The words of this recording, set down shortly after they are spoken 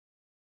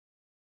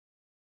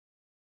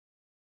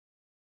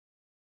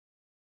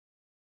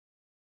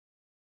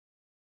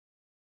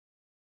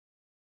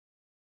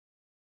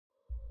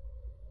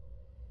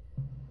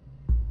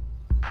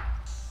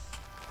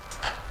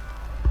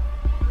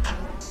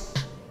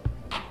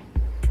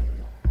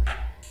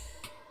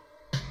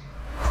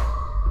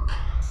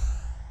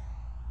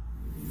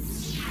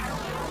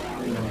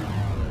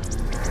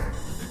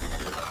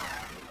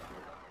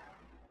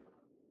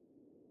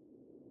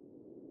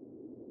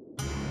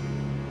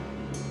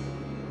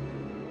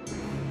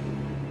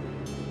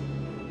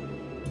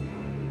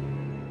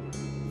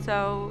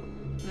So,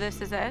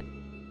 this is it?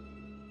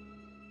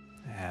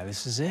 Yeah,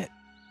 this is it.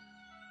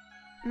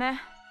 Meh.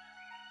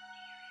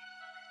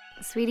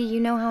 Sweetie, you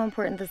know how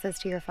important this is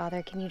to your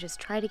father. Can you just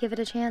try to give it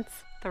a chance?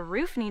 The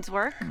roof needs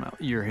work. Well,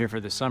 you're here for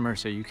the summer,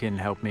 so you can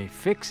help me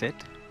fix it,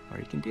 or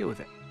you can deal with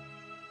it.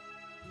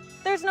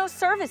 There's no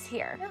service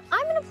here.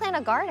 I'm gonna plant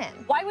a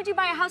garden. Why would you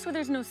buy a house where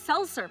there's no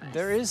cell service?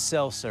 There is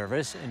cell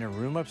service in a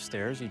room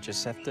upstairs. You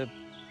just have to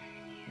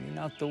lean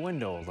out the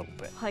window a little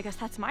bit. Well, I guess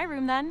that's my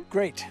room then.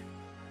 Great.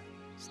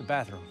 It's the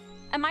bathroom.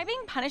 Am I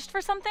being punished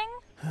for something?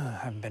 I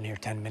haven't been here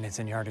 10 minutes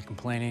and you're already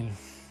complaining.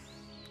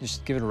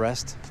 Just give it a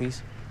rest,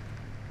 please.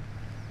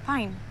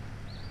 Fine.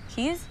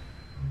 Keys?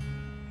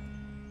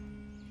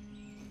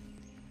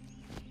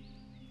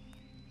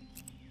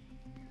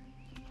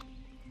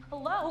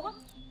 Hello?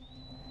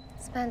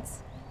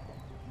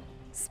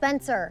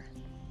 Spencer.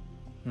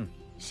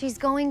 She's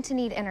going to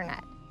need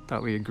internet.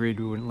 Thought we agreed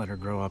we wouldn't let her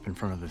grow up in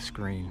front of the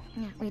screen.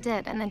 Yeah, we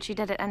did, and then she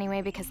did it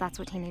anyway because that's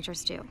what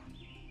teenagers do.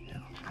 Yeah.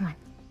 Come on.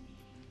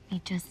 We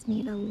just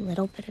need a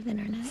little bit of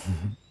internet.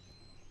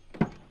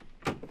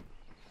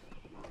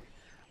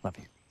 Love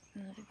you.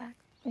 Love you back.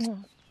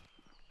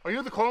 Are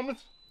you the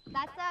Colemans?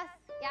 That's us.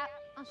 Yeah,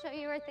 I'll show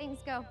you where things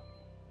go.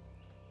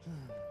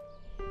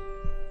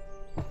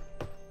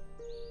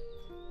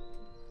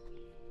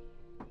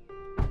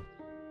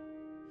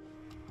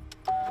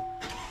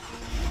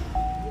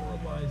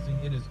 Realizing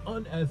it is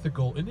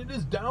unethical and it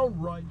is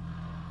downright.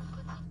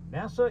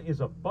 NASA is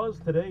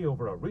abuzz today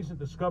over a recent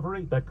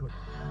discovery that could.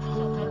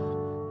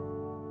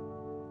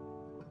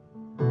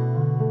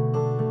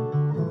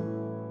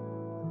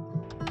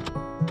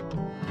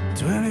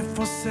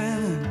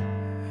 24/7,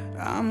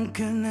 I'm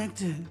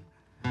connected.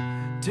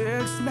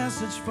 Text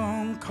message,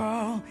 phone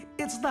call,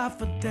 it's life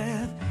or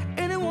death.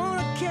 Anyone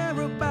I care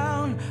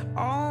about,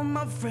 all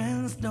my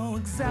friends know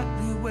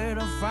exactly where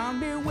to find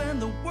me when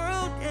the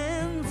world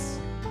ends.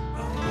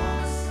 I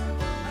want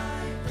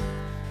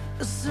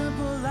a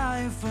simple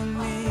life for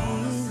me.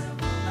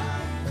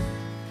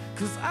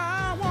 'Cause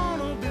I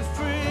wanna be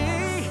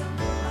free.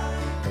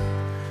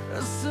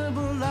 A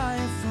simple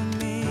life for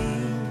me.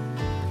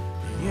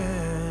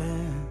 Yeah.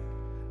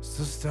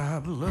 So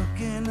stop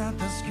looking at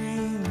the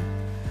screen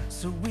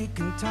so we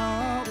can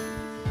talk.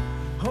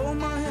 Hold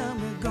my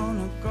hand, we're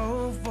gonna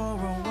go for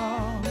a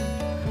walk.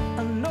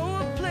 I know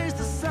a place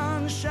the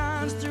sun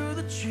shines through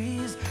the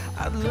trees.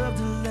 I'd love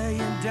to lay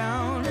you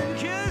down and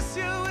kiss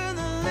you in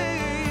the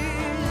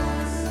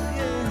leaves.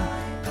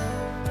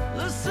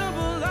 Yeah. A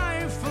simple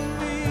life for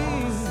me.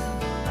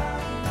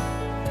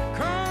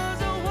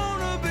 'Cause I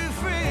wanna be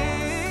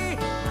free.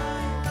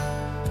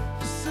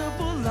 A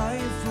simple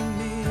life for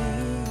me.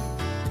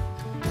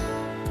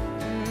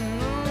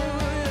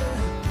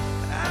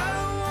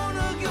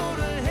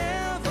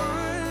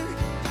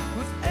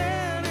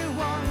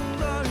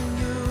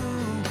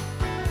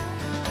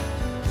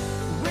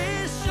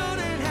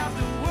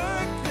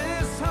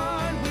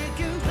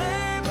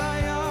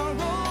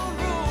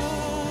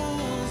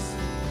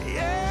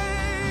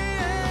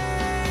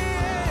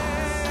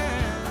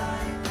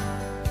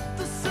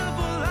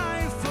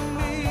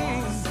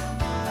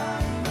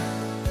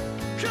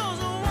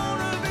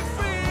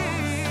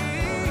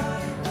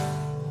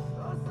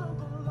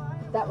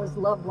 That was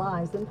Love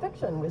Lies in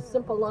Fiction with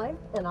Simple Life,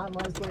 and I'm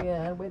Leslie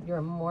Ann with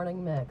your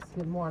morning mix.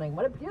 Good morning.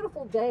 What a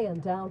beautiful day in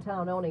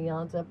downtown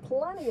Oneonta.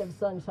 Plenty of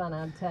sunshine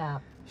on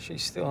tap.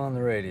 She's still on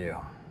the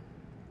radio.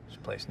 This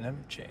place never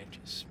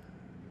changes.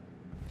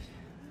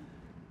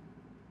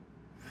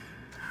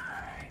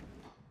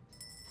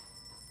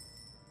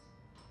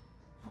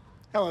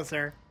 Hello,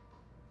 sir.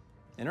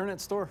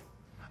 Internet store?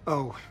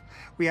 Oh,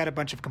 we had a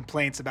bunch of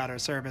complaints about our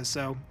service,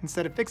 so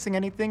instead of fixing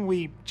anything,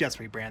 we just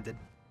rebranded.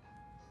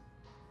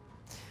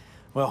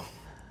 Well,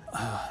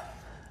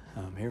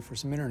 I'm here for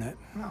some internet.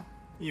 Well,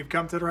 you've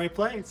come to the right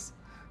place.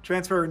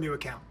 Transfer a new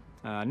account.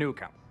 New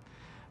account.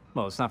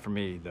 Well, it's not for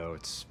me, though.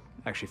 It's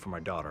actually for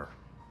my daughter.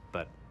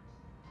 But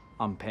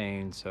I'm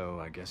paying, so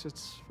I guess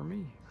it's for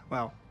me.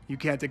 Well, you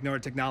can't ignore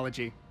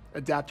technology.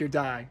 Adapt or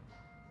die.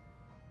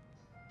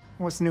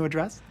 What's the new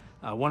address?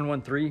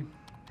 113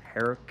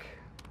 Herrick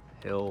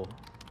Hill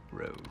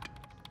Road.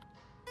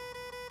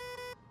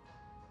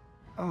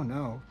 Oh,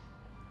 no.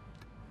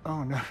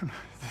 Oh, no.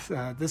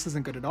 This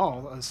isn't good at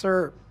all.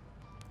 Sir,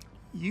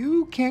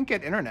 you can't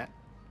get internet.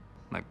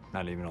 Like,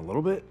 not even a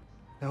little bit?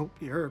 Nope,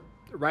 you're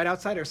right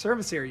outside our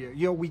service area.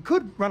 You know, we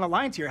could run a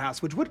line to your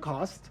house, which would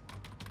cost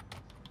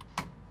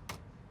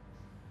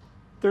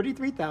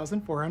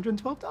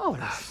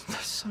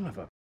 $33,412. Son of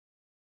a...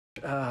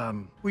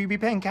 Will you be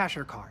paying cash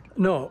or card?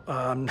 No,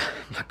 I'm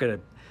not gonna...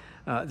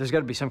 there's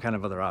gotta be some kind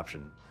of other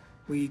option.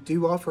 We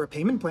do offer a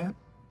payment plan.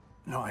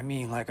 No, I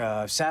mean like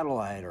a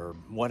satellite or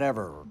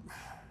whatever.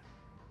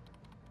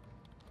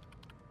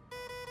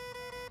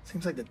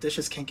 Seems like the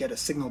dishes can't get a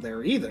signal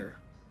there either.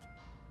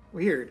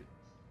 Weird.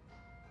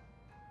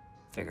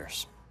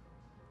 Figures.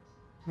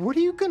 What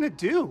are you gonna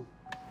do?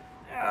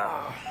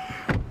 Oh.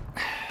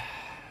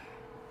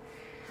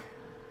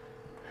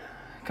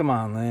 Come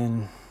on,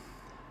 Lynn.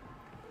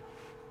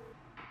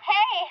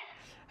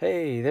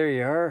 Hey, there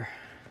you are.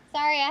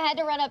 Sorry, I had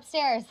to run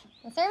upstairs.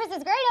 The service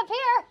is great up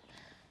here.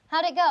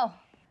 How'd it go?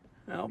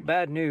 Well,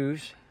 bad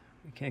news.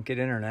 We can't get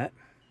internet.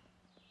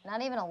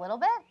 Not even a little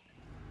bit?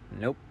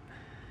 Nope.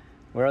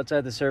 We're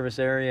outside the service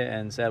area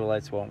and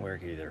satellites won't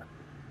work either.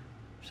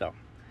 So,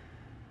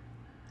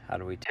 how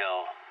do we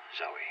tell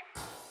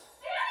Zoe?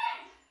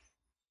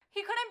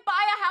 He couldn't buy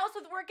a house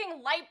with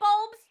working light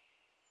bulbs?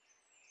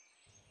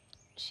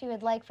 She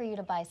would like for you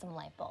to buy some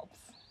light bulbs.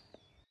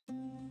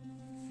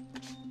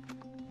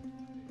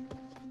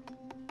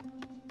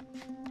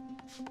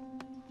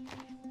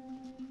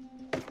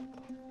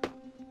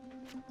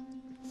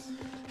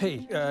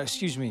 Hey,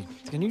 excuse me.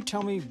 Can you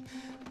tell me...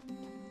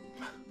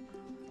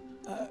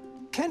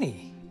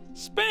 Kenny.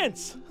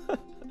 Spence!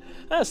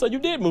 So you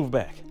did move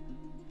back.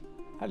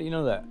 How do you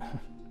know that?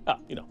 Oh,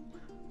 you know,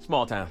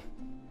 small town.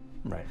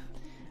 Right.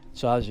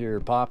 So how's your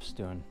pops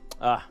doing?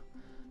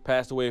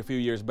 Passed away a few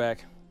years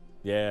back.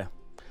 Yeah.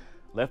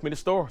 Left me the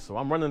store, so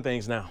I'm running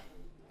things now.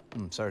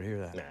 I'm sorry to hear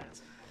that.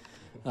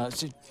 Nah.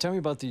 So tell me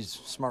about these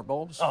smart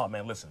bulbs. Oh,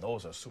 man, listen,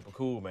 those are super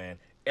cool, man.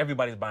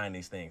 Everybody's buying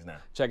these things now.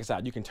 Check us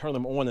out. You can turn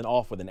them on and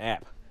off with an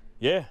app.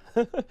 Yeah.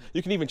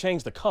 You can even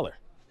change the color.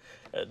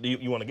 Do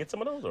you want to get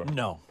some of those, or?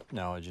 No,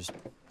 I just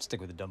stick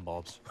with the dumb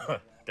bulbs.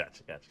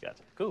 Gotcha.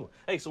 Cool.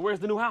 Hey, so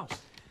where's the new house?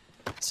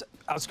 It's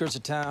outskirts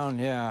of town,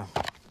 yeah.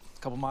 A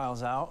couple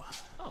miles out.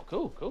 Oh,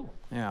 cool.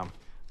 Yeah.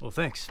 Well,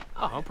 thanks.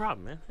 Oh, no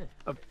problem, man. Hey.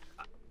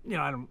 You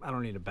know, I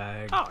don't need a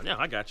bag. Oh, no,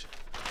 I got you.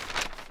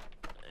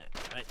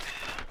 Right.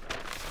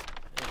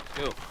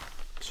 There you go.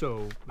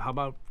 So, how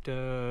about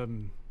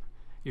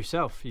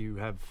yourself? You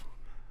have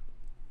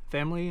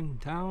family in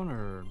town,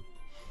 or?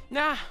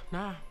 Nah.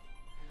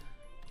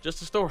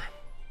 Just a store.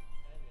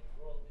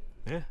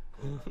 Yeah.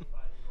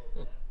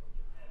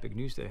 Big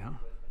news day, huh?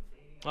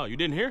 Oh, you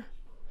didn't hear?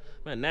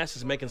 Man,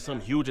 NASA's making some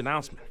huge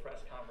announcement.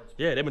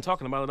 Yeah, they've been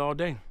talking about it all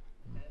day.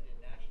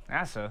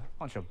 NASA?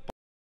 Bunch of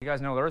You guys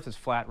know the Earth is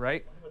flat,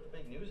 right? What the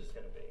big news is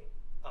going to be.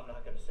 I'm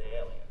not going to say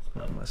aliens,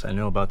 but... The less I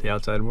know about the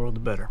outside world, the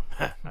better.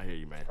 I hear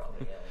you, man.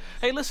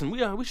 Hey, listen,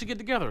 we should get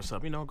together or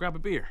something, you know, grab a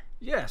beer.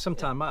 Yeah,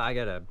 sometime. I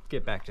gotta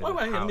get back to the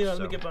house. Let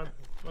me get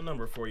my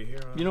number for you here.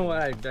 You know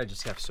what? I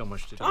just have so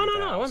much to do. Oh,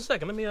 no, 1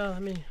 second. Let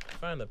me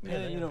find a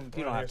pen. Yeah, you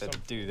don't have to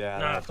do that.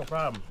 Nah, that's no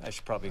problem. I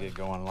should probably get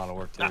going. A lot of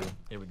work to do.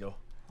 Here we go.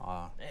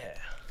 Yeah.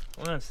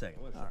 1 second.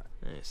 All right.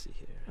 Let me see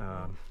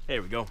here.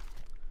 Here we go.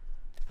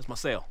 That's my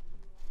cell.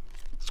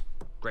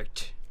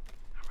 Great.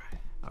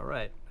 All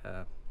right.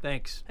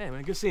 Thanks. Hey,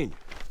 man, good seeing you.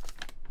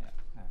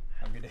 Yeah.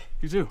 Have a good day.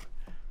 You too.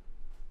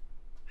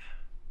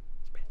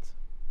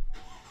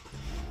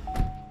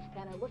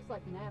 And it looks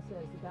like NASA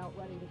is about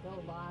ready to go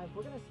live.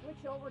 We're going to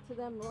switch over to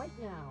them right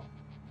now.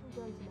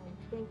 Gentlemen,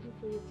 thank you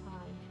for your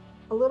time.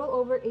 A little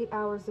over 8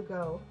 hours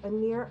ago, a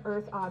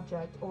near-Earth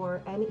object,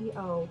 or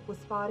NEO, was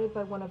spotted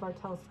by one of our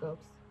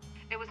telescopes.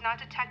 It was not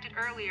detected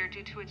earlier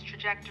due to its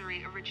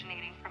trajectory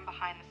originating from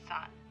behind the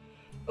sun.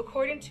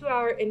 According to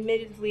our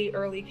admittedly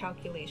early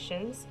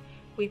calculations,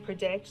 we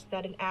predict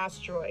that an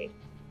asteroid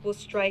will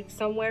strike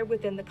somewhere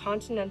within the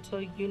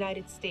continental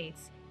United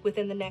States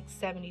within the next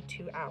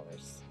 72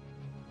 hours.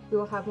 We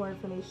will have more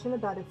information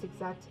about its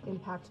exact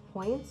impact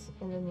point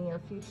in the near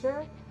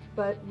future,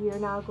 but we are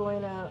now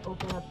going to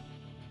open up.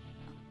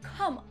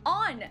 Come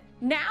on,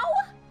 now?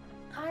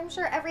 I'm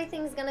sure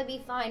everything's gonna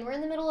be fine. We're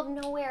in the middle of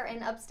nowhere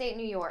in upstate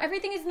New York.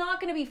 Everything is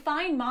not gonna be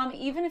fine, Mom.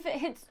 Even if it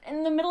hits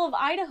in the middle of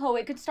Idaho,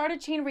 it could start a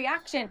chain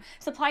reaction.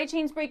 Supply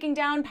chains breaking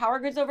down, power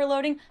grids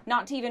overloading,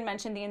 not to even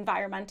mention the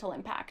environmental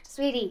impact.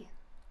 Sweetie,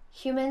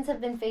 humans have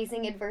been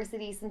facing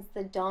adversity since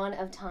the dawn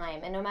of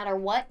time, and no matter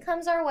what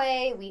comes our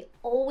way, we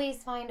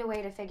always find a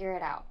way to figure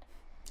it out.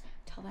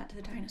 Tell that to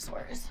the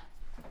dinosaurs.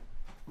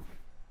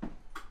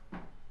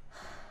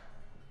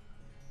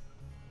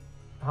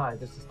 Hi,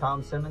 this is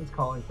Tom Simmons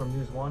calling from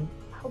News One.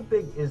 How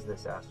big is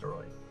this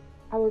asteroid?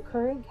 Our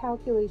current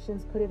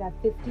calculations put it at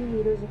 50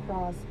 meters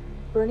across,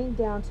 burning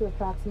down to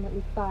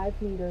approximately 5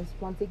 meters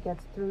once it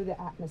gets through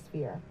the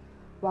atmosphere.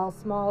 While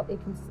small,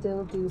 it can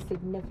still do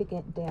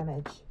significant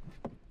damage.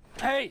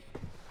 Hey!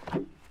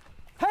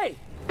 Hey!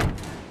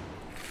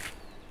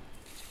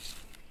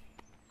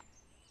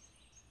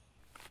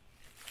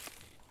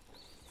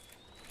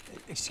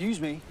 Excuse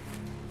me.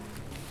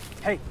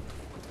 Hey.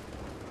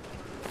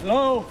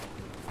 Hello?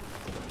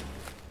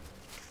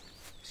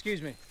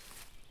 Excuse me.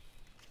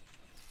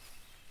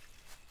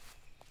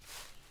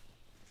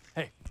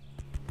 Hey.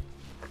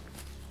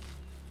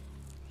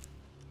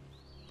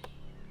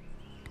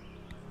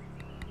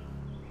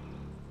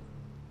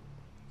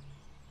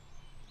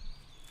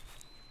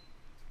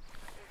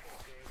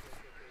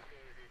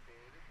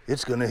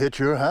 It's gonna hit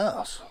your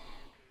house.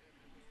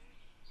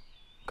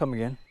 Come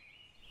again?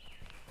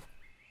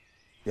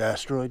 The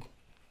asteroid?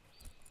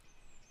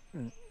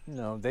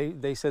 No,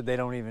 they said they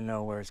don't even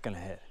know where it's gonna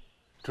hit.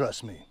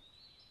 Trust me.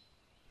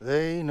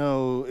 They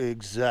know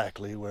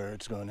exactly where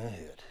it's gonna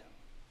hit.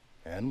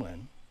 And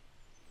when.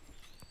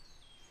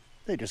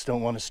 They just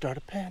don't want to start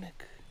a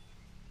panic.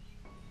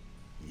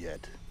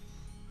 Yet.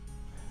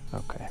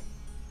 Okay.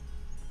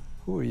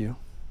 Who are you?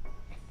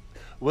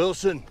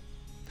 Wilson.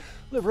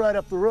 Live right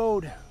up the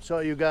road. Saw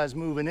you guys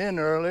moving in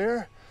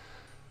earlier.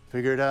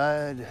 Figured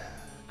I'd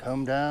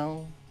come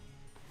down,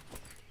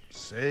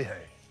 say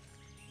hey.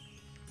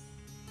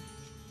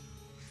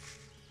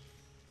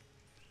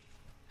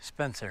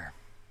 Spencer.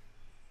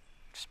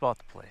 Just bought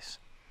the place.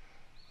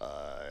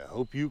 I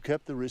hope you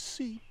kept the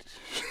receipt.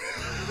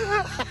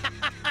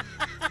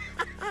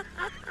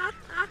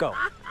 Go.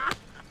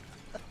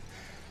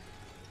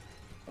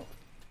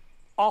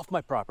 Off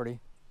my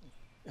property.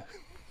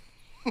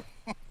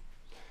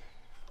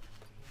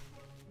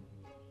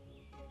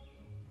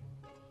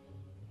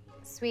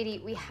 Sweetie,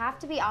 we have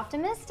to be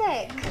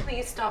optimistic.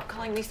 Please stop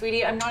calling me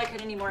sweetie. I'm not a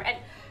kid anymore. And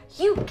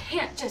you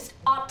can't just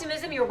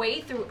optimism your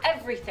way through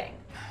everything.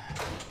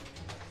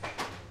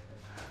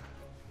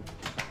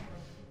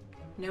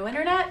 No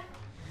internet?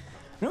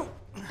 No.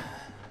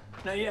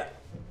 Not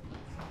yet.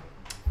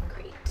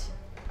 Great.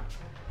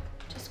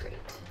 Just great.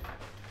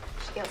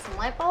 Should get some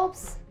light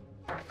bulbs?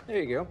 There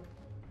you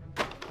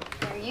go.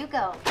 There you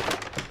go.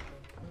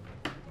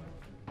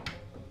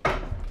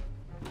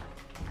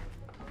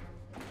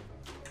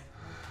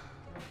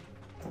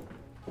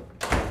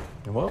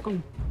 You're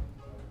welcome.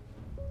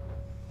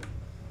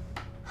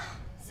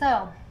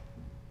 So,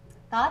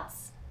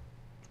 thoughts?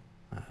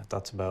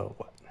 Thoughts about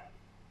what?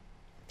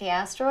 The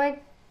asteroid?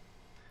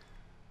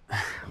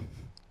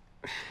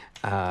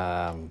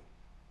 I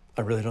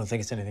really don't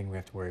think it's anything we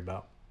have to worry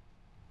about.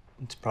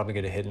 It's probably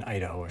gonna hit in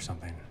Idaho or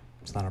something.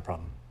 It's not a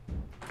problem.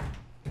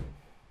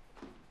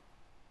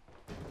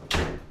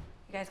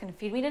 You guys gonna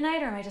feed me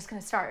tonight or am I just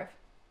gonna starve?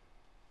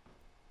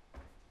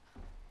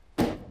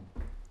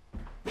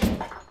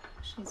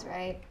 She's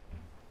right.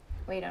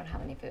 We don't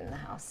have any food in the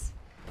house.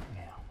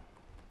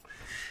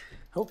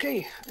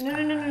 Okay.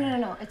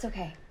 No. It's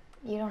okay.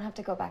 You don't have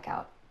to go back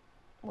out.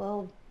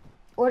 We'll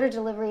order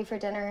delivery for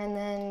dinner and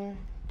then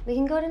we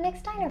can go to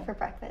Nick's Diner for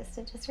breakfast.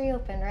 It just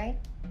reopened, right?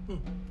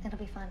 It'll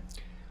be fun.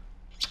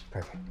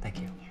 Perfect.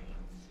 Thank you.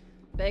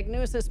 Big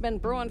news has been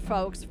brewing,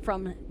 folks,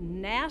 from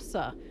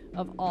NASA,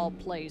 of all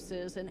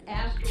places. An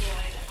asteroid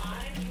on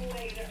its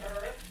way to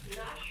Earth.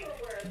 Not sure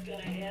where it's going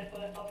to hit,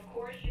 but of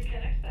course you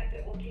can expect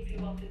it will keep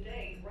you up to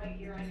date right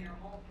here on your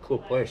home. Cool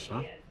place,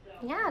 huh?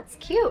 Yeah, it's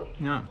cute.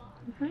 Yeah.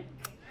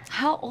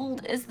 How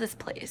old is this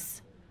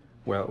place?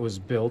 Well, it was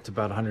built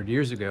about 100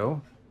 years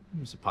ago. It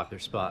was a popular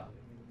spot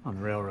on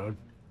the railroad.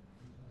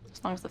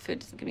 As long as the food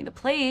doesn't give me the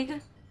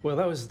plague. Well,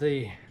 that was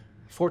the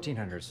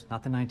 1400s,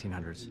 not the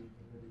 1900s.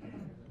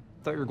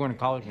 Thought you were going to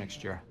college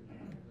next year.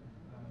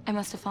 I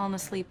must have fallen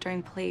asleep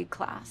during plague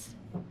class.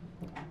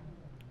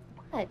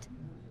 What?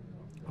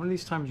 One of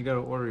these times you gotta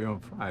order your own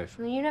fries.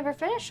 Well, you never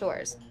finish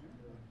yours.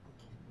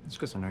 It's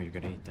because I know you're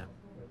gonna eat them.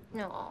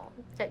 No,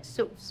 that's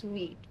so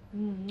sweet.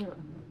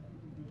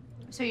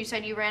 So you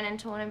said you ran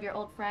into one of your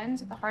old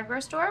friends at the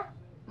hardware store?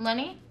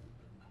 Lenny?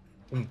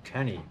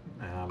 Kenny.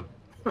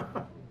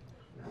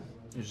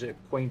 He's an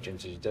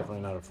acquaintance. He's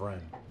definitely not a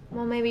friend.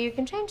 Well, maybe you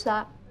can change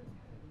that.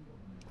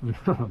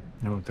 I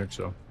don't think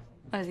so.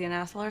 Is he an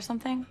asshole or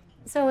something?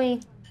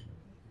 Zoe.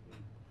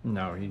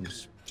 No,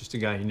 he's just a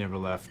guy he never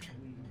left.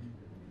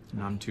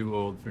 And I'm too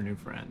old for new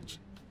friends.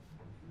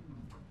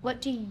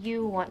 What do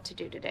you want to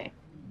do today?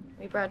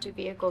 We brought you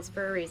vehicles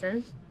for a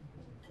reason.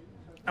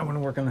 I want to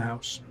work on the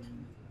house.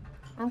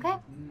 Okay,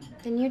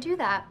 then you do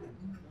that.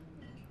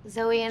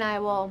 Zoe and I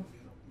will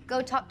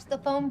go talk to the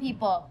phone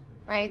people.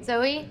 Right,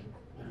 Zoe?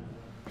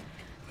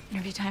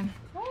 Interview time.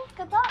 Well,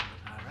 good luck.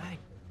 All right.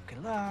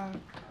 Good luck.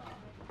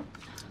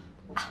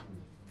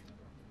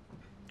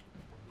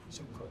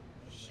 So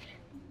close.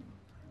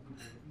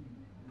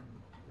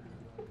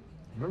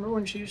 Remember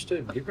when she used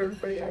to give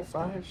everybody high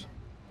fives?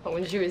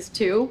 When she was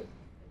 2?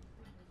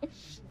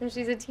 When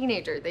she's a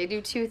teenager, they do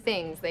 2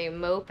 things. They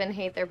mope and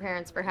hate their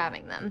parents for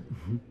having them.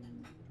 I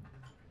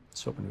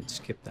was hoping we'd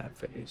skip that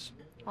phase.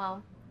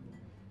 Well,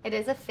 it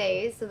is a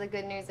phase, so the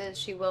good news is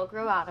she will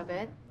grow out of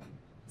it.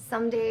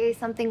 Someday,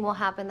 something will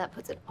happen that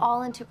puts it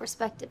all into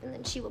perspective, and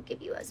then she will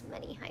give you as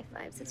many high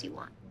fives as you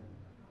want.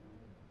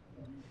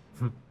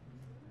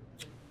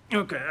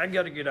 Okay, I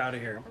gotta get out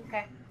of here.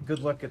 Okay. Good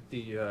luck at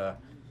the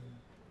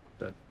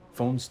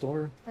phone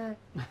store.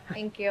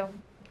 Thank you.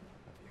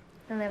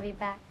 I love you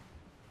back.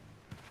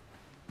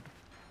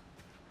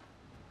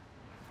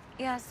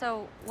 Yeah,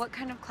 so what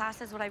kind of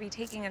classes would I be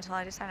taking until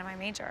I decide on my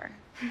major?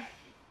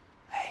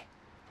 Hey.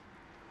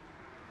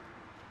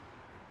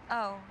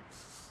 Oh.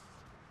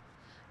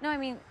 No, I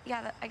mean,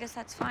 yeah, I guess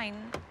that's fine.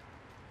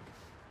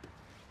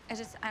 I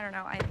don't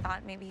know, I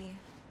thought maybe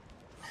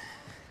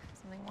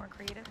something more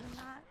creative than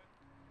that.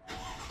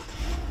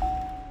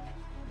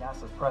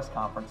 NASA's press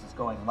conference is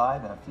going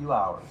live in a few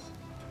hours.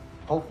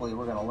 Hopefully,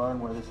 we're going to learn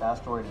where this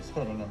asteroid is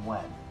hitting and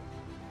when.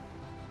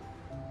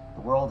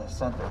 The world has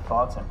sent their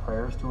thoughts and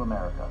prayers to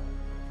America.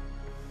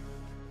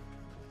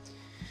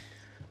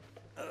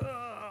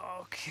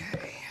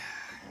 Okay.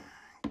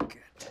 Good.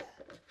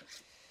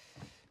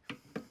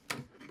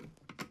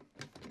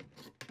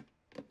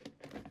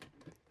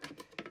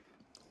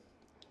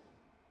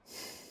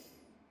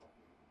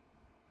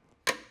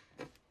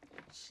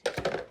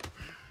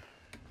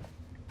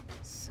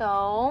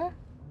 So,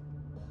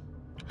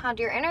 how'd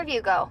your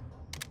interview go?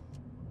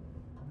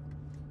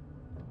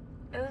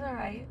 It was all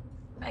right,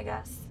 I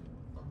guess.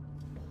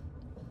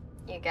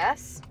 You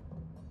guess?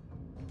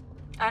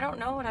 I don't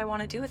know what I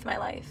want to do with my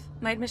life.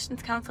 My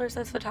admissions counselor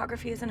says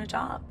photography isn't a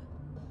job.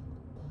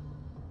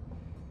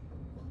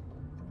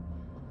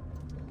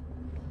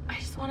 I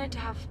just wanted to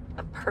have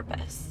a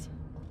purpose.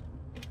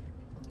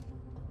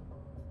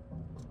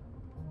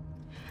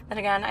 Then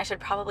again, I should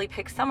probably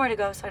pick somewhere to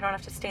go so I don't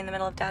have to stay in the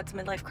middle of Dad's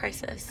midlife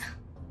crisis.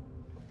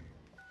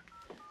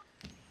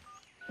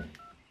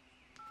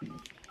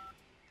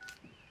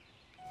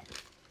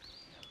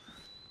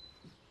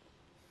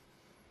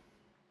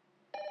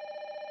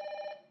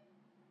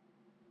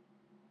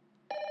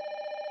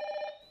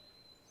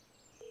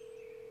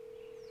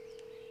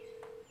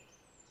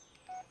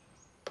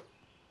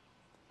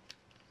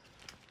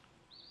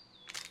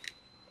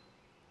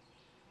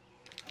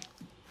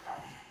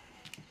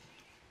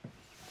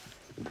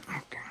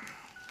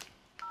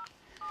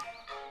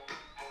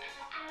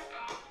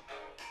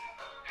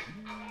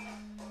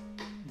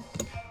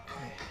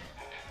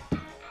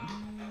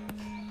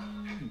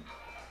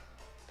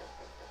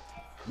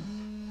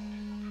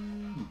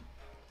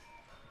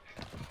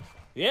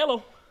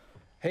 Yellow.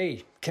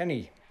 Hey,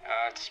 Kenny.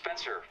 It's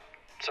Spencer.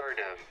 Sorry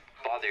to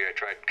bother you. I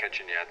tried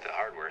catching you at the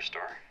hardware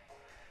store.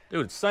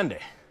 Dude, it's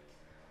Sunday.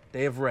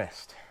 Day of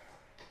rest.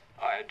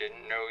 I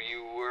didn't know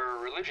you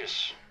were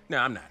religious. No,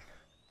 I'm not.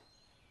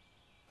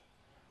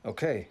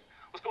 Okay.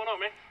 What's going on,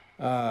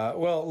 man?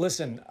 Well,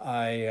 listen,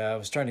 I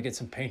was trying to get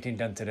some painting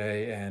done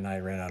today, and I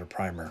ran out of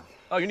primer.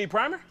 Oh, you need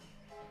primer?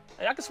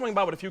 Hey, I can swing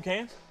by with a few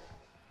cans.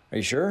 Are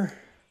you sure?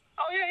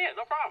 Oh, yeah,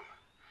 no problem.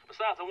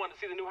 Besides, I wanted to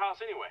see the new house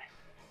anyway.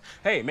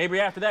 Hey, maybe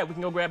after that, we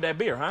can go grab that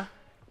beer, huh?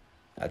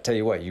 I tell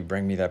you what, you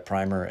bring me that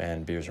primer,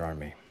 and beers are on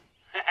me.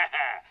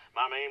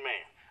 My main man.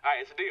 All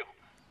right, it's a deal.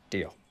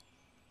 Deal.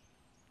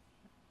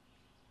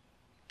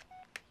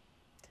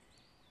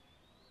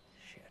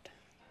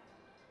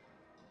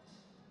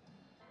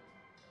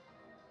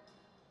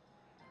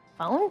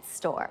 Phone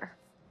store.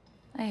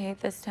 I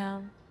hate this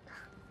town.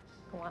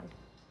 Go on.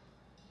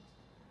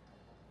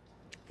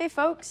 Hey,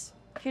 folks.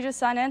 Can you just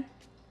sign in?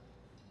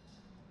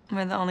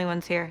 We're the only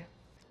ones here.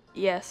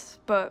 Yes,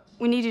 but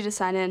we need you to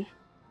sign in.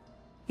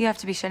 You have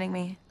to be shitting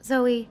me.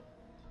 Zoe.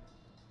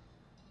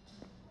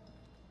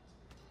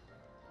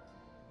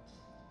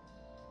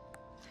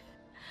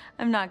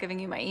 I'm not giving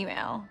you my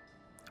email.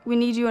 We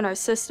need you in our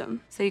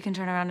system. So you can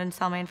turn around and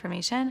sell my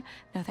information?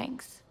 No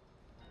thanks.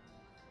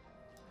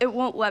 It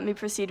won't let me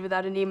proceed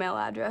without an email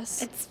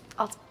address. It's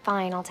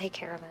fine. I'll take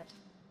care of it.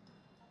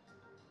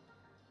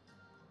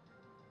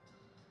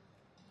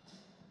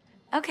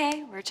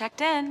 Okay, we're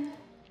checked in.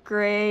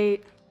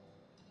 Great.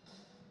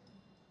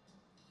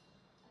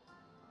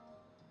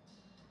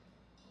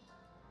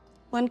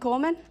 Lynn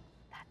Coleman?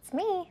 That's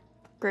me.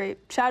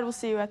 Great. Chad will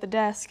see you at the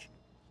desk.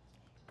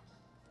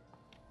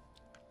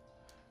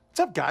 What's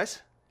up,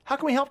 guys? How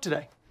can we help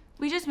today?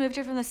 We just moved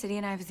here from the city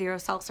and I have 0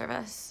 cell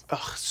service.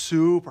 Ugh,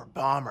 super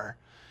bummer.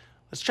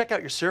 Let's check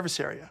out your service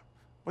area.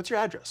 What's your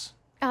address?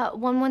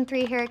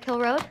 113 Cuyle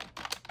Road.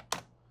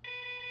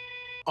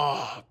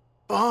 Oh,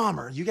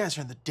 bummer. You guys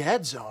are in the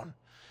dead zone.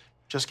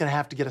 Just gonna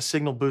have to get a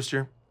signal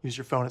booster. Use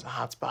your phone as a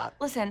hotspot.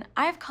 Listen,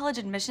 I have college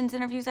admissions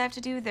interviews I have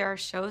to do. There are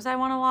shows I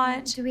want to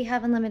watch. Do we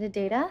have unlimited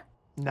data?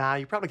 Nah,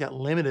 you probably got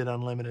limited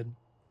unlimited.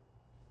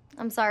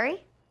 I'm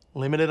sorry?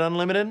 Limited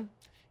unlimited?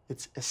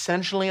 It's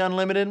essentially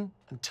unlimited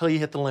until you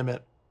hit the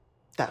limit.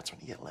 That's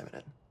when you get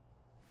limited.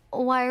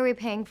 Why are we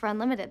paying for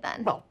unlimited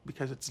then? Well,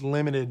 because it's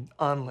limited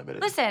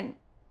unlimited. Listen,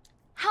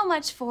 how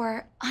much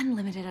for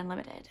unlimited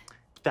unlimited?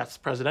 That's the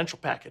presidential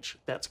package.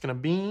 That's gonna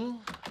be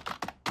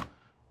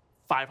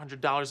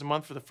 $500 a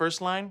month for the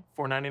first line,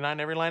 $4.99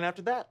 every line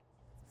after that.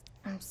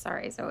 I'm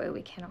sorry, Zoe,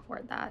 we can't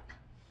afford that.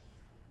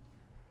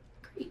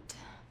 Great.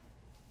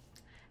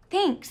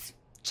 Thanks,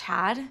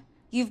 Chad.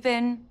 You've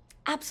been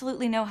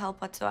absolutely no help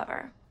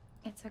whatsoever.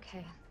 It's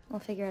okay. We'll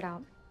figure it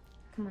out.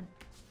 Come on.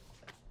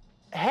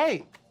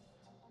 Hey!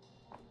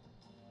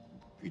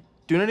 You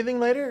doing anything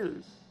later?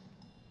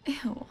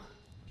 Ew.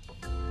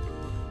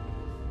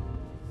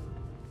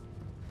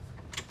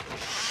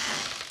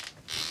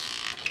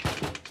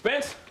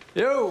 Spence?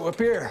 Yo, up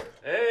here.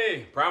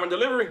 Hey, prime and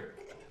delivery.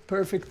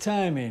 Perfect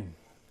timing.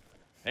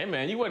 Hey,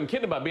 man, you wasn't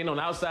kidding about being on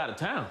the outside of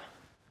town.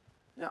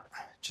 Yeah,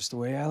 just the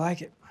way I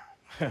like it.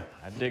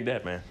 I dig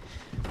that, man.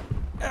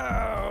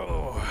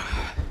 Oh.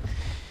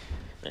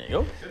 There you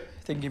go.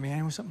 Think you give me a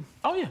hand with something?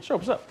 Oh, yeah, sure.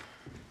 What's up?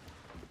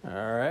 All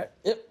right.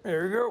 Yep,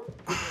 there we go.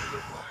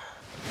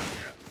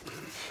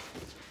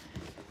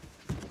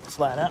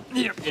 Flat out.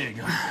 Yep, there you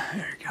go.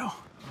 There you go. All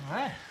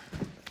right.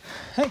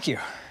 Thank you.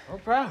 No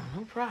problem,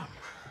 no problem.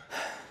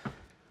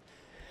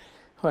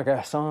 What, I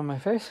got something on my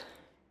face?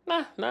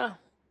 Nah.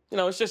 You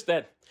know, it's just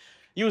that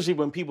usually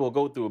when people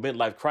go through a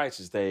midlife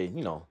crisis, they,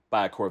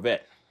 buy a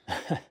Corvette. Is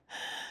that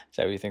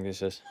what you think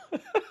this is?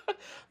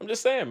 I'm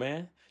just saying,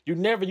 man. You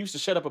never used to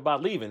shut up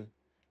about leaving.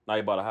 Now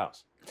you bought a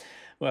house.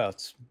 Well,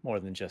 it's more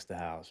than just the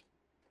house.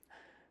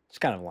 It's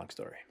kind of a long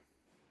story.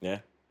 Yeah?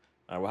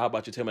 All right, well, how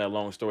about you tell me that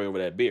long story over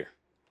that beer?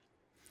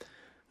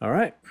 All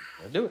right.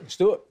 Let's do it. Let's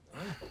do it.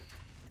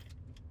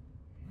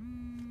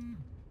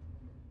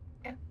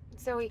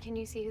 Zoe, can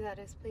you see who that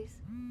is, please?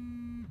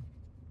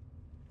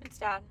 It's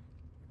Dad.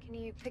 Can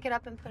you pick it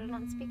up and put it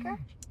on speaker?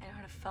 I don't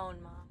have a phone,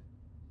 Mom.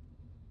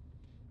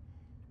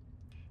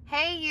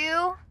 Hey,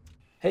 you.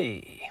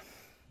 Hey.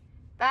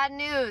 Bad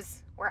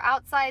news. We're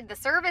outside the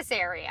service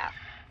area.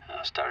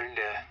 Starting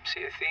to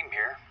see a theme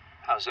here.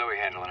 How's Zoe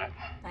handling it?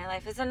 My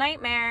life is a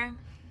nightmare.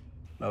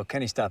 Well,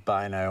 Kenny stopped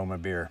by and I owe him a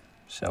beer,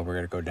 so we're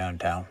gonna go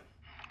downtown.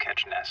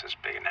 Catch NASA's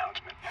big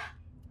announcement.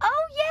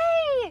 Oh,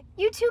 yay!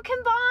 You two can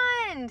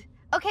bond.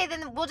 Okay,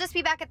 then we'll just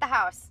be back at the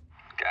house.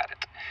 Got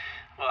it.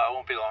 Well, I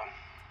won't be long.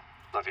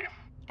 Love you.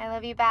 I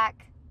love you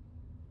back.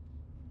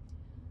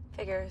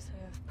 Figures.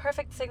 We have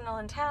perfect signal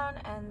in town,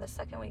 and the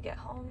second we get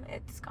home,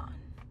 it's gone.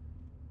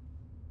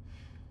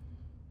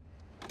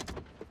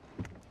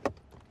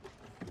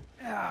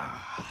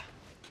 Ah.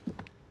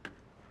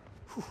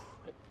 Whew.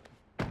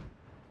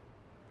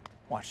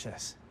 Watch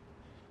this.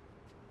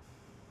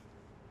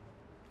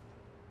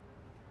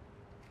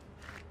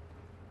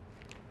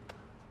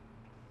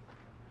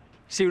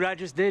 See what I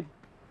just did?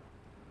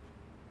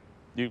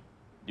 You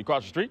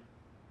crossed the street?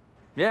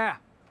 Yeah.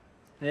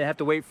 They have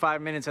to wait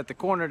 5 minutes at the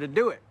corner to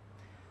do it.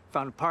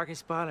 Found a parking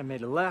spot, I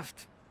made a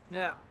left.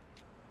 Yeah.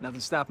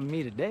 Nothing stopping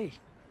me today.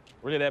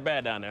 Really that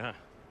bad down there, huh?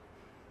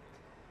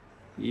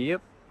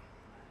 Yep.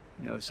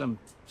 You know, some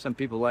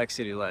people like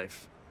city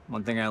life.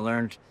 One thing I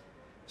learned,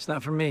 it's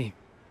not for me.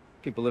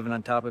 People living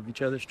on top of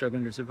each other,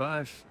 struggling to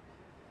survive.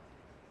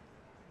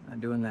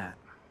 Not doing that.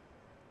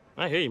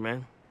 I hear you,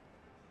 man.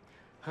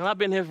 Well, I've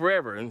been here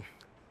forever, and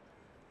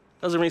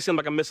doesn't really seem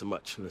like I'm missing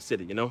much in the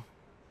city, you know?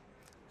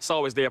 It's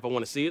always there if I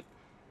want to see it.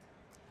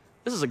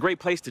 This is a great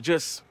place to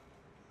just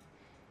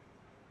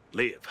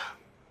live.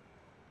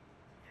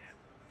 I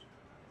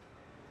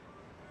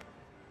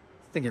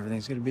think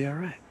everything's gonna be all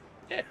right.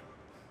 Yeah.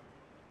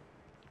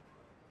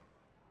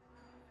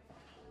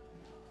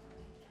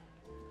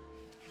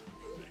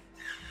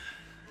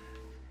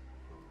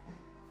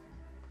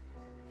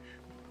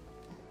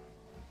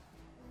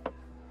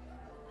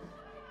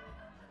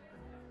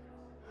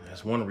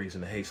 That's one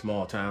reason to hate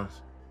small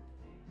towns.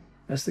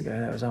 That's the guy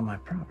that was on my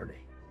property.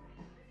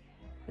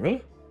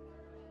 Really?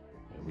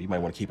 Well, you might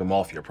want to keep him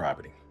off your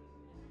property.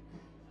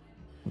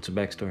 What's the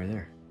backstory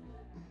there?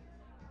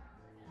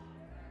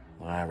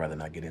 Well, I'd rather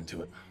not get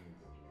into it.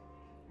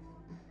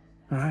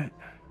 All right.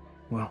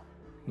 Well,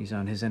 he's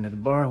on his end of the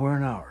bar, we're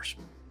on ours.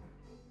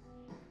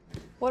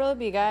 What'll it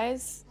be,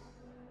 guys?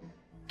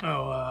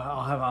 Oh,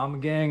 I'll have a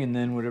gang and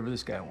then whatever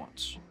this guy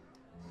wants.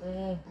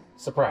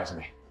 Surprise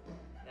me.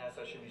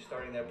 NASA should be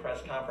starting their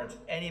press conference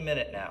any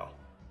minute now.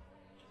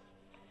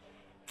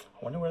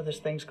 I wonder where this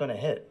thing's gonna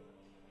hit.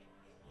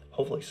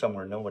 Hopefully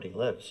somewhere nobody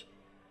lives.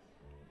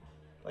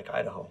 Like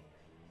Idaho.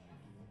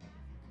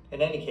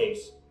 In any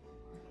case,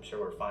 I'm sure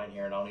we're fine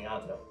here in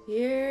Oneonta.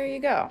 Here you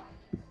go.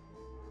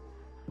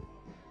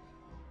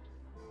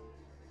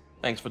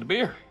 Thanks for the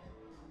beer.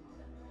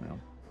 Well,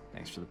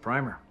 thanks for the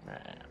primer.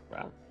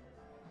 Well.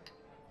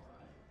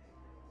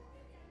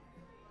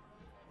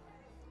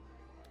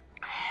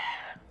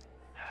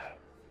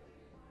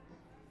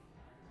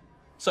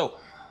 So,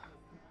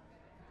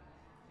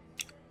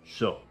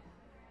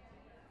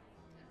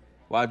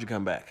 why'd you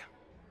come back?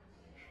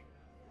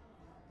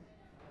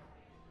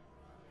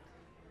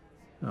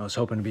 I was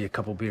hoping to be a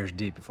couple beers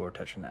deep before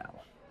touching that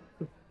one.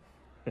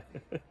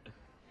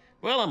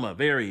 Well, I'm a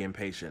very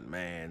impatient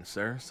man,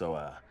 sir, so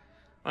why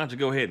don't you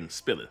go ahead and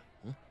spill it?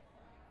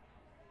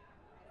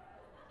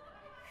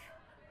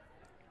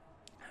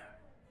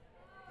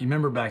 You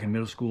remember back in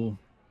middle school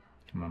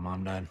when my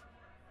mom died?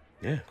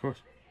 Yeah, of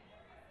course.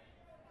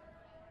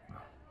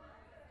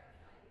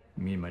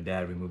 Me and my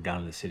dad, we moved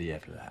down to the city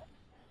after that.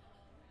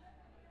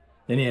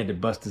 Then he had to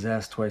bust his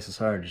ass twice as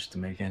hard just to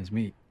make ends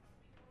meet.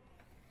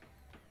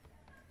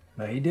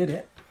 But he did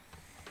it.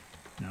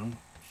 You know,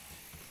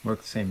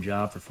 worked the same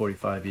job for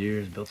 45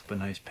 years, built up a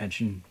nice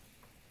pension.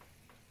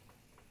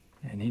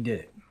 And he did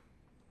it.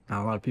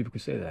 Not a lot of people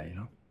could say that, you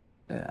know?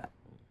 Yeah.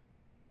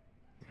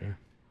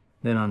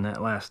 Then on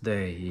that last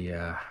day, he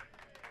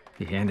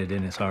handed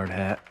in his hard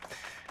hat.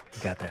 He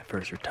got that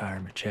first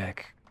retirement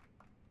check.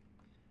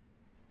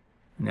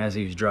 And as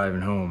he was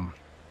driving home,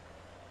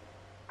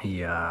 he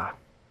had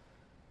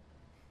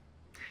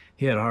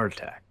a heart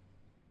attack.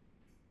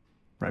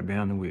 Right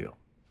behind the wheel.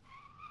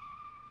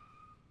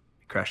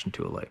 He crashed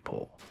into a light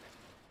pole.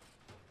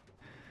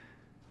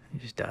 He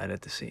just died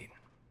at the scene.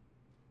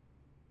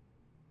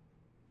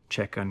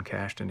 Check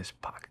uncashed in his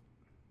pocket.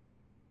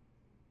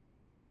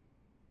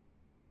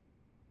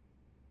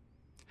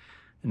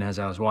 And as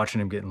I was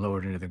watching him getting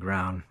lowered into the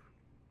ground,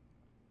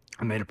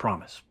 I made a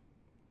promise.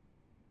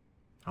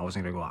 I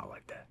wasn't gonna go out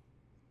like that.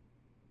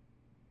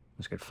 I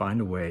was gonna find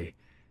a way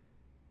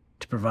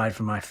to provide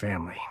for my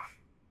family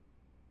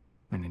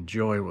and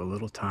enjoy what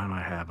little time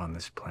I have on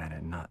this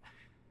planet and not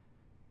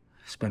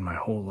spend my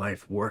whole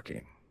life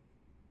working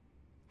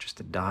just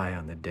to die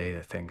on the day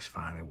that things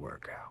finally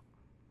work out.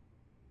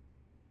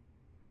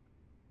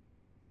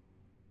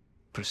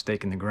 put a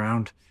stake in the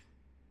ground,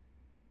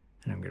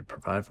 and I'm gonna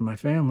provide for my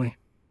family.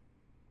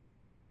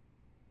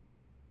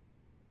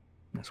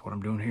 That's what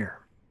I'm doing here.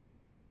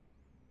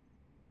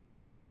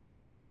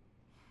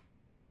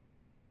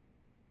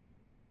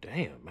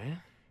 Damn,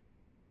 man.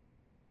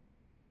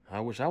 I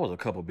wish I was a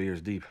couple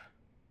beers deep.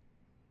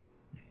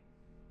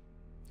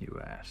 You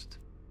asked.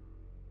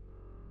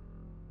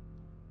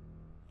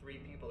 3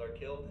 people are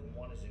killed and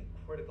 1 is in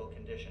critical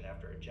condition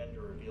after a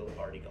gender reveal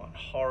party gone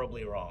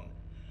horribly wrong.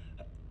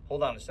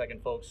 Hold on a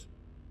second, folks.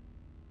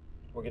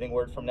 We're getting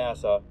word from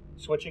NASA.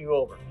 Switching you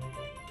over.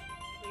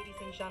 Ladies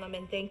and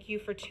gentlemen, thank you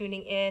for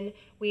tuning in.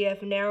 We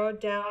have narrowed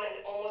down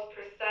an almost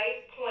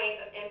precise point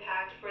of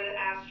impact for the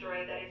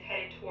asteroid that is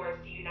headed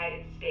towards the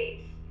United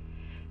States.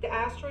 The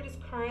asteroid is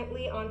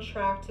currently on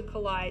track to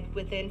collide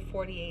within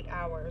 48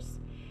 hours,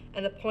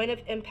 and the point of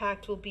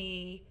impact will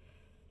be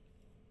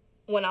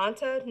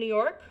Winanta, New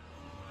York.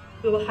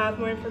 We will have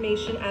more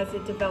information as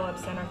it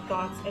develops, and our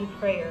thoughts and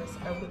prayers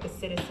are with the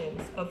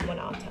citizens of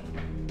Winanta.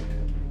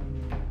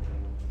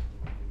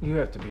 You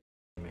have to be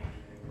me.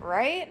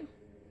 Right?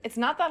 It's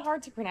not that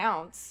hard to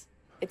pronounce.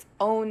 It's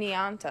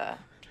Oneonta.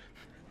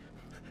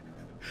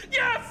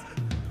 Yes!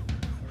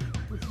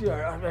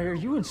 Are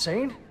you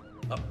insane?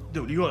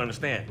 Dude, you don't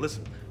understand.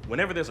 Listen,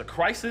 whenever there's a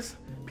crisis,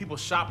 people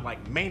shop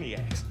like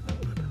maniacs.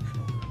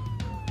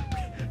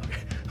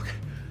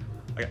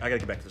 Okay. I gotta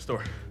get back to the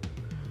store.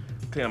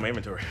 Clean out my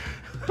inventory.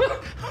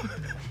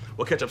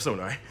 We'll catch up soon,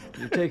 all right?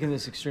 You're taking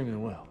this extremely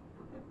well.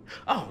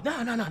 Oh,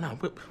 no.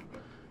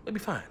 We'll be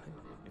fine.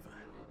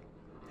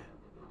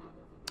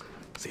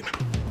 See you.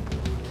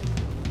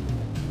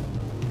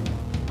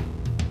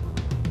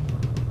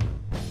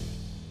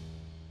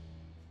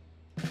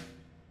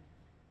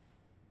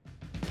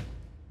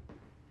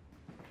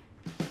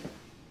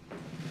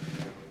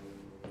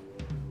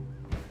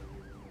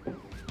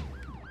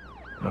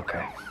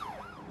 Okay,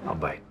 I'll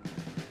bite.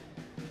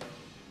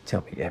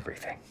 Tell me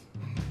everything.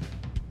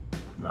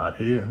 Not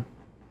here.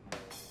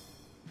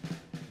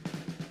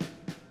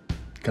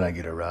 Can I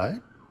get a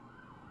ride?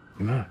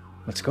 Come on,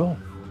 let's go.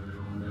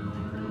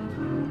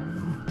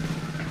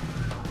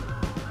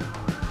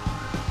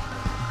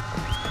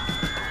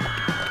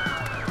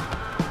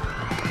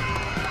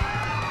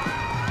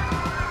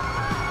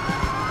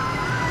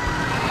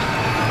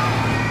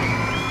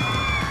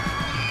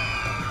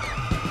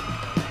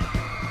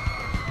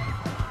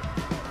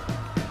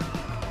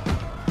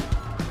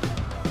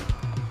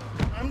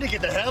 To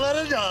get the hell out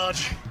of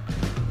Dodge.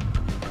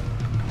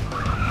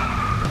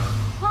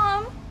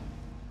 Mom,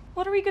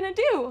 what are we gonna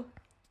do?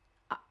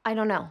 I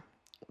don't know.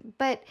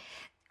 But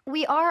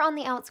we are on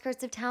the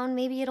outskirts of town.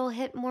 Maybe it'll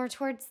hit more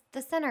towards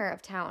the center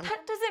of town.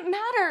 That doesn't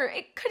matter.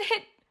 It could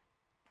hit...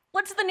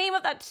 What's the name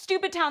of that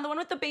stupid town? The one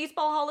with the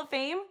Baseball Hall of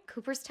Fame?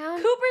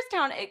 Cooperstown?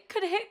 Cooperstown. It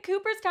could hit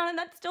Cooperstown, and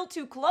that's still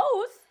too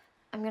close.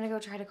 I'm gonna go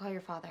try to call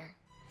your father.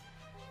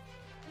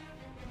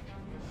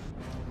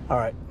 All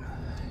right,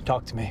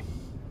 talk to me.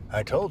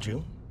 I told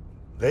you.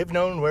 They've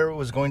known where it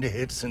was going to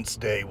hit since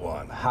day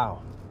one.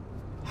 How?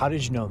 How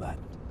did you know that?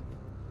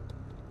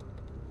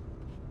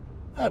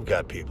 I've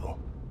got people.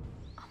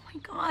 Oh my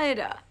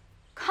God.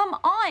 Come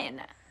on.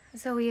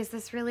 Zoe, is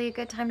this really a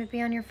good time to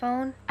be on your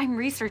phone? I'm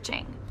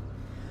researching.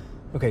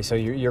 Okay, so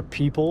your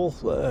people,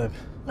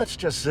 Let's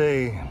just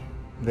say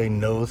they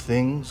know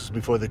things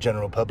before the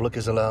general public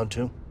is allowed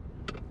to.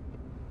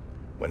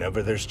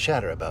 Whenever there's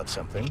chatter about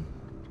something,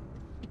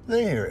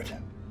 they hear it.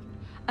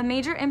 A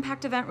major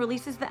impact event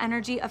releases the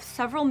energy of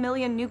several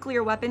million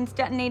nuclear weapons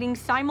detonating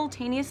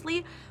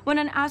simultaneously when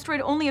an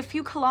asteroid only a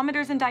few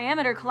kilometers in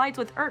diameter collides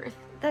with Earth.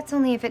 That's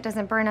only if it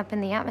doesn't burn up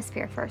in the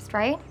atmosphere first,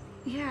 right?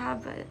 Yeah,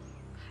 but...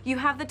 You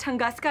have the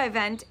Tunguska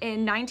event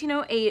in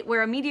 1908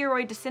 where a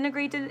meteoroid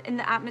disintegrated in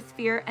the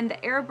atmosphere and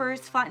the air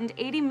burst flattened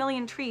 80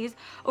 million trees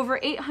over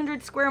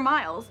 800 square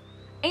miles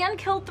and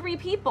killed 3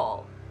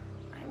 people.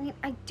 I mean,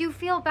 I do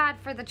feel bad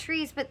for the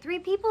trees, but 3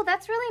 people,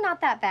 that's really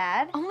not that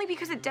bad. Only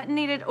because it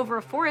detonated over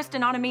a forest and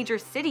not a major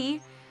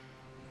city.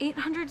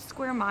 800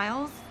 square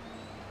miles?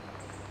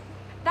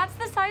 That's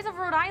the size of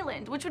Rhode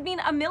Island, which would mean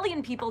 1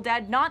 million people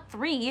dead, not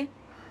 3.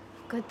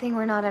 Good thing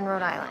we're not in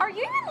Rhode Island. Are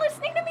you even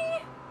listening to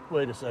me?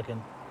 Wait a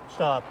second.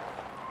 Stop.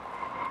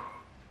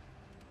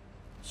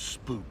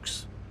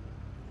 Spooks.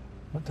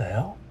 what the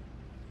hell?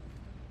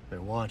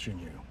 They're watching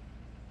you.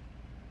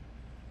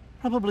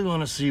 Probably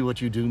want to see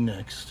what you do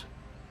next.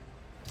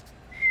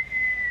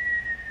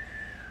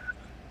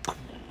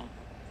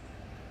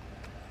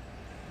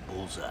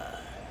 Bullseye.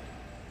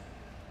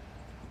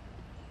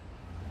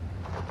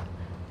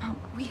 Oh,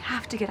 we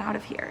have to get out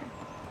of here.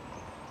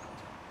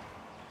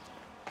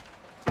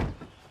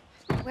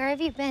 Where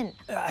have you been?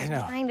 I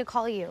know. I'm trying to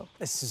call you.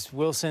 This is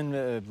Wilson,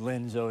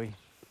 Lynn, Zoe.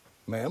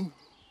 Ma'am?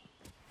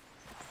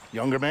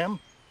 Younger ma'am?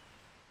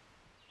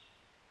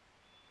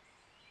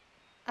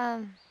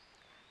 Well,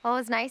 it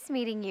was nice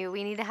meeting you.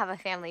 We need to have a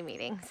family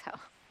meeting, so.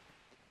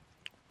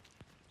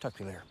 Talk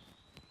to you later.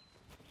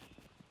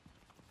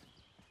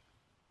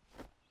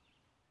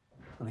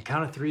 On the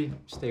count of 3,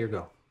 stay or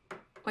go.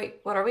 Wait,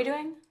 what are we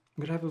doing?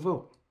 I'm gonna have a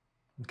vote.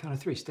 On the count of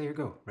 3, stay or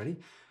go. Ready?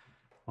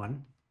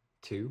 1,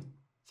 2,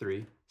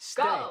 3,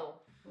 stay. Go!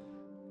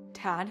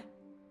 Dad,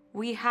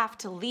 we have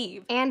to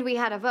leave. And we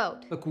had a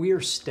vote. Look, we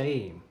are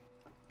staying.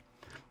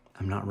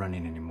 I'm not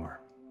running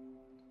anymore.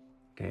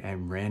 Okay, I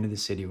ran to the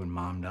city when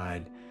Mom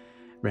died,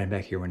 ran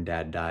back here when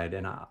Dad died,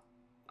 and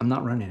I'm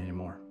not running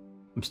anymore.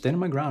 I'm standing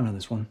my ground on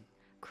this one.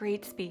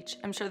 Great speech.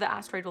 I'm sure the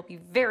asteroid will be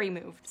very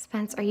moved.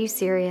 Spence, are you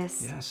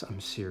serious? Yes,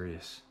 I'm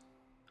serious.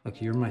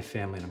 Look, you're my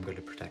family and I'm going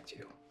to protect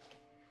you.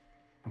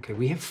 Okay,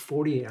 we have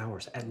 48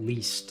 hours at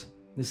least.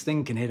 This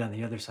thing can hit on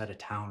the other side of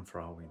town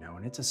for all we know,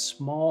 and it's a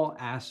small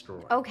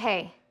asteroid.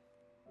 Okay.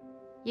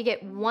 You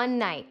get 1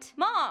 night.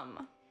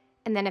 Mom!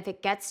 And then if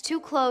it gets too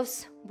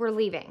close, we're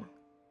leaving.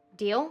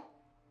 Deal?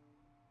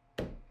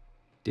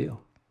 Deal.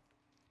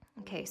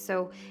 Okay,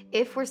 so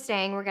if we're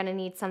staying, we're gonna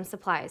need some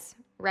supplies,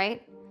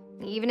 right?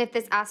 Even if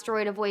this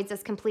asteroid avoids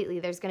us completely,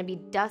 there's gonna be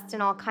dust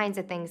and all kinds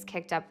of things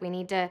kicked up. We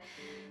need to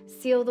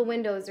seal the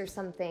windows or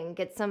something,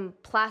 get some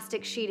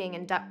plastic sheeting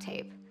and duct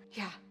tape.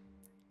 Yeah,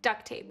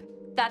 duct tape.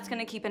 That's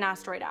gonna keep an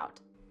asteroid out.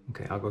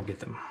 Okay, I'll go get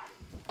them.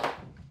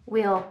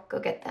 We'll go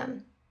get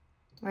them.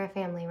 We're a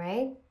family,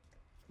 right?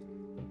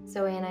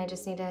 Zoe and I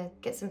just need to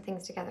get some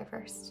things together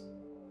first.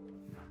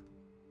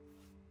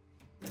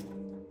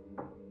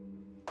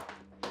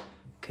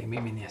 Okay,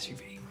 meet me in the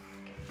SUV.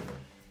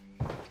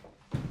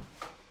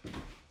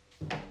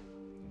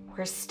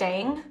 We're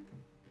staying?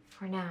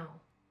 For now.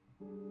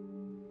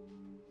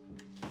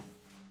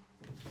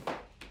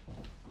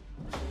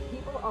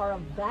 People are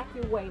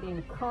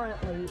evacuating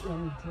currently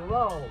in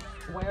droves.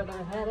 Where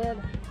they're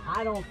headed,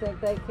 I don't think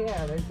they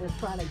care. They're just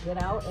trying to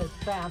get out as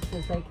fast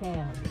as they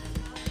can.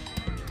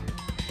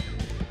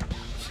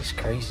 This is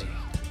crazy.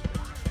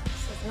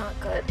 This is not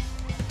good.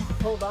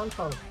 Hold on,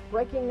 folks.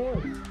 Breaking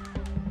news.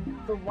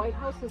 The White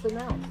House has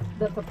announced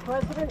that the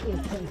president is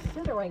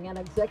considering an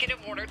executive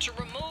order to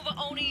remove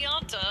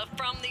Oneonta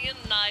from the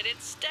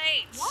United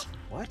States.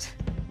 What?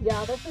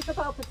 Yeah, this is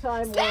about the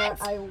time where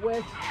I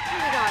wish...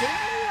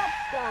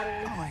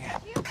 Oh my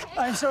God.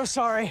 I'm so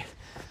sorry.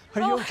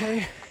 Are you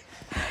okay?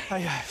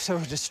 I'm so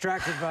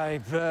distracted by,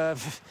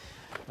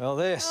 well,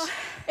 this.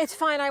 It's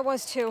fine, I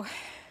was too.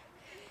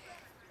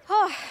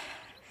 Oh,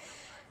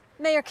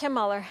 Mayor Kim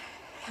Muller.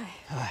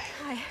 Hi.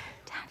 Hi.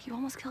 Dad, you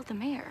almost killed the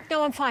mayor.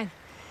 No, I'm fine.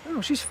 Oh,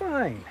 she's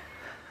fine.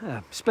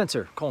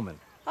 Spencer Coleman.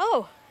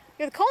 Oh,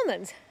 you're the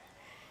Colemans.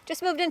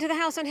 Just moved into the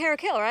house on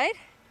Herrick Hill, right?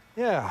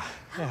 Yeah.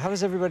 How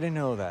does everybody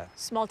know that?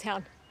 Small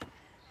town.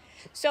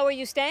 So are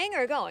you staying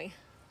or going?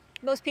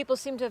 Most people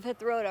seem to have hit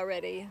the road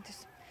already.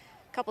 Just a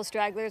couple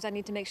stragglers. I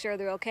need to make sure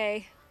they're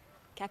okay.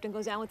 Captain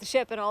goes down with the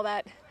ship and all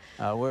that.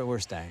 We're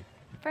staying.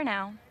 For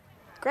now.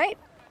 Great.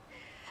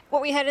 What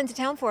were you headed into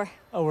town for?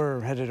 Oh,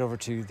 we're headed over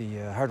to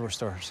the hardware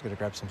store. Just gonna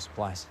grab some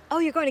supplies. Oh,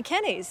 you're going to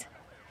Kenny's.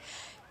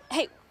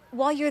 Hey,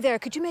 while you're there,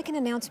 could you make an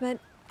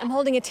announcement? I'm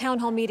holding a town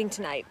hall meeting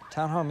tonight.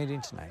 Town hall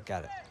meeting tonight.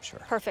 Got it. Sure.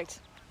 Perfect.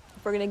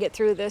 If we're gonna get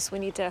through this, we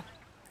need to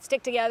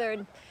stick together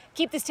and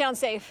keep this town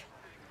safe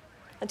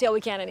until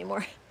we can't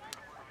anymore.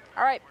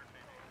 All right.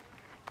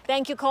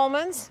 Thank you,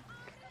 Colemans.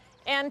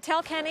 And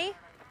tell Kenny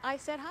I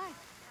said hi.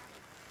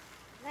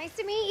 Nice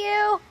to meet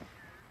you.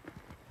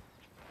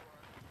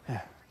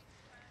 Yeah.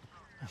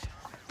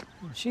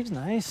 She's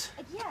nice.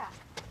 Yeah.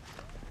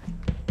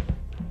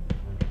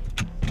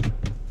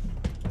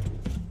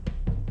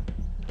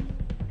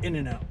 In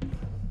and out.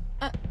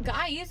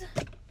 Guys.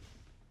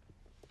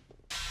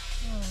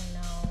 Oh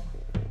no.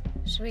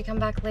 Should we come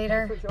back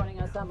later? Thanks for joining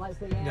us. I'm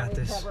Leslie Ann. Got We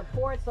this. have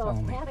reports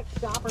of panic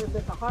shoppers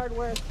at the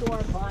hardware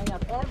store buying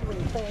up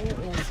everything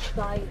in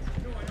sight.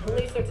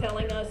 Police are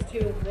telling us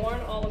to warn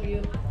all of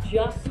you,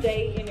 just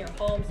stay in your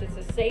homes. It's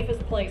the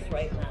safest place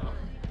right now.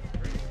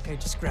 Okay,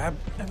 just grab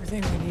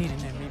everything we need and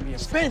then meet me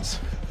up. Spence!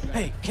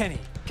 Hey, Kenny.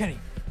 Hey.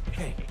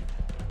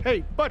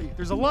 Hey, buddy,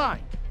 there's a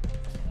line.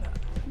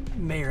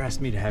 Mayor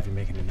asked me to have you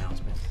make an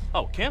announcement.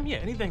 Oh, Kim? Yeah,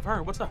 anything for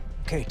her. What's up?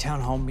 Okay, town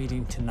hall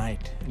meeting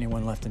tonight.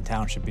 Anyone left in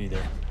town should be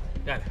there.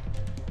 Got it.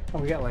 Oh,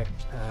 we got like,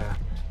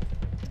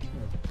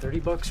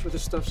 $30 worth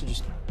of stuff, so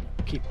just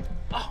keep it.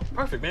 Oh,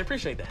 perfect, man.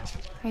 Appreciate that.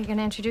 Are you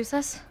gonna introduce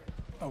us?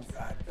 Oh,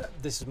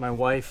 this is my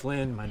wife,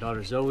 Lynn, my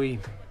daughter, Zoe.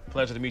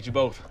 Pleasure to meet you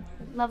both.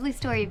 Lovely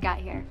store you've got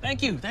here.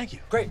 Thank you, thank you.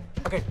 Great.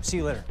 Okay, see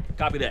you later.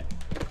 Copy that.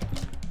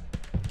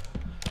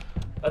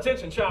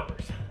 Attention,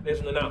 shoppers. There's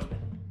an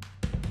announcement.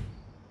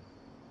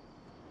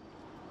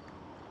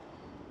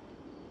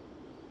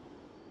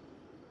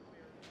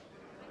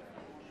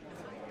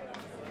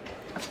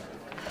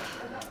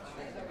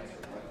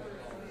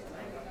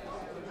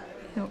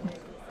 No.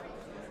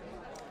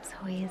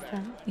 Zoe, is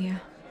that? Yeah.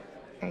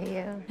 Are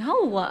you?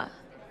 No.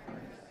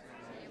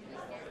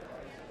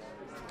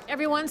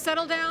 Everyone,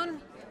 settle down.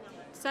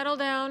 Settle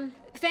down.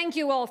 Thank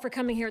you all for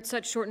coming here at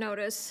such short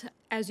notice.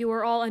 As you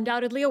are all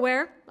undoubtedly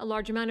aware, a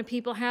large amount of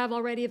people have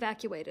already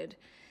evacuated.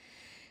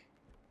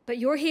 But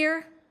you're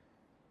here,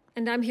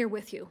 and I'm here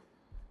with you.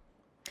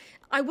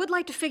 I would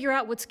like to figure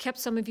out what's kept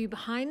some of you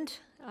behind.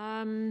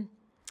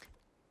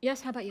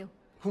 Yes, how about you?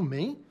 Who,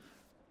 me?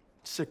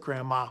 Sick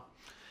grandma.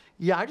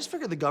 Yeah, I just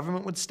figured the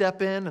government would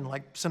step in and,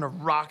 like, send a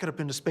rocket up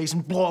into space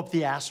and blow up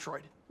the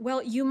asteroid.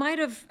 Well, you might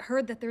have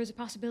heard that there is a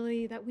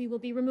possibility that we will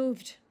be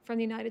removed from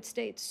the United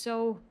States,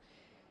 so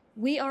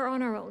we are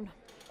on our own.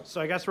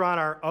 So I guess we're on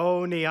our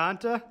own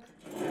Nianta?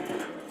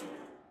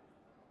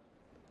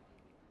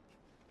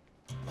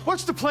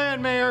 What's the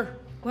plan, Mayor?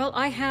 Well,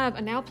 I have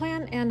a now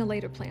plan and a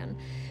later plan.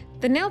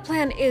 The now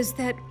plan is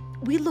that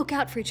we look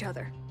out for each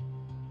other.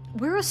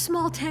 We're a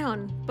small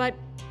town, but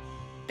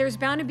there's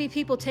bound to be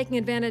people taking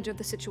advantage of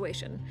the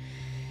situation.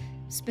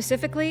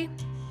 Specifically,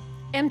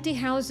 empty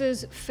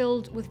houses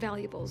filled with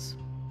valuables.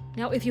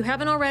 Now, if you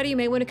haven't already, you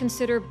may want to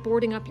consider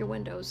boarding up your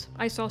windows.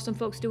 I saw some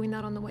folks doing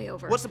that on the way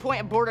over. What's the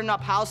point of boarding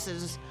up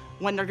houses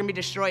when they're gonna be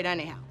destroyed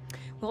anyhow?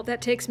 Well, that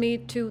takes me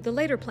to the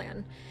later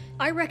plan.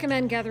 I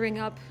recommend gathering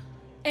up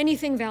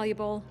anything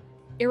valuable,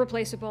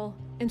 irreplaceable,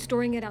 and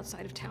storing it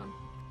outside of town.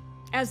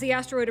 As the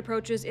asteroid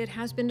approaches, it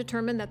has been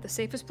determined that the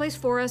safest place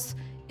for us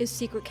is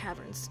secret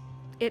caverns.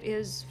 It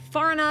is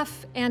far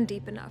enough and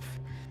deep enough.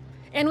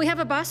 And we have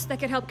a bus that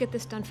could help get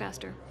this done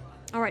faster.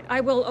 All right,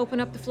 I will open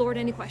up the floor to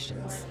any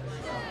questions.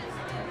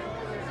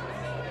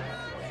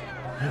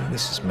 Oh,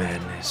 this is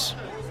madness.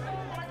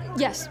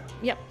 Yes,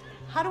 yep.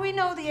 How do we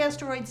know the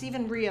asteroid's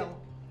even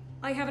real?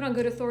 I have it on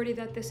good authority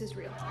that this is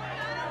real.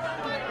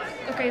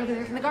 Okay, over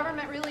there. Can the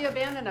government really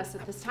abandon us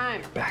at this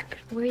time? Back.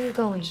 Where are you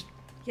going?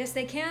 Yes,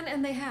 they can,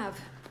 and they have.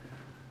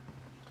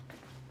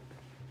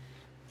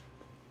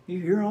 You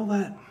hear all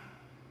that?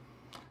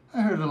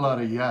 I heard a lot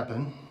of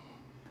yapping,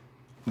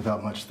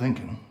 without much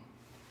thinking.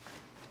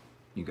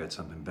 You got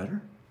something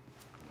better?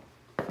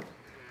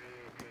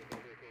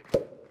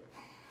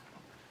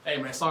 Hey,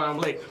 man, sorry I'm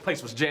late. The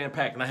place was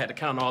jam-packed and I had to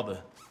count all the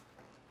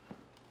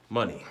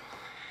money.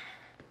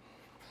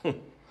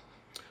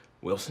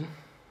 Wilson?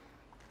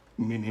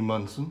 Minnie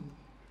Munson?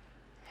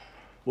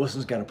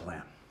 Wilson's got a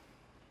plan.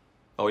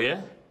 Oh,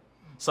 yeah?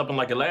 Something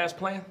like your last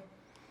plan?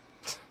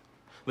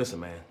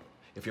 Listen, man,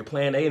 if your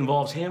plan A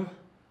involves him,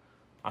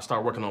 I'll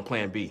start working on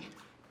plan B.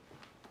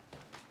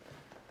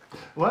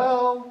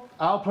 Well,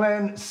 I'll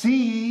plan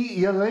C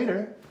you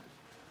later.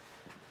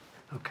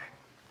 Okay.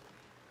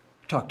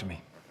 Talk to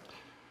me.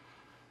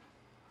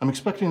 I'm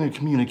expecting a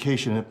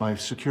communication at my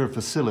secure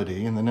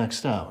facility in the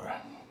next hour.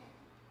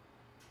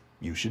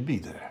 You should be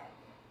there.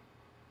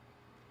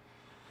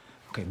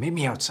 Okay, meet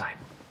me outside.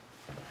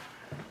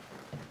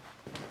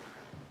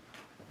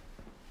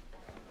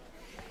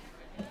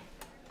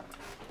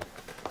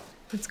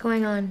 What's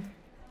going on?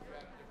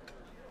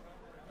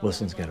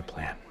 Wilson's got a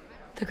plan.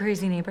 The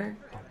crazy neighbor?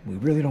 We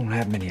really don't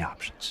have many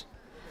options.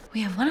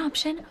 We have one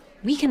option.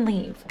 We can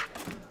leave.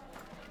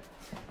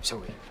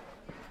 So,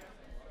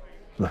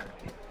 look,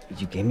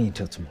 you gave me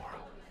until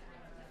tomorrow.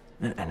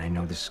 And I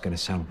know this is gonna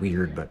sound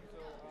weird, but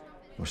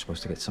we're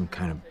supposed to get some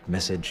kind of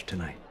message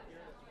tonight.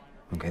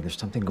 Okay, there's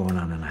something going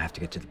on and I have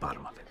to get to the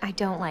bottom of it. I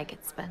don't like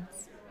it,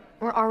 Spence.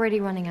 We're already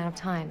running out of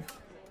time.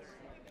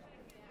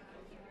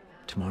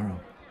 Tomorrow,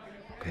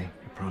 okay?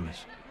 I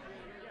promise.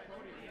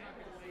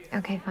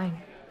 Okay,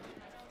 fine.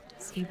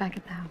 See you back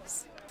at the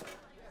house.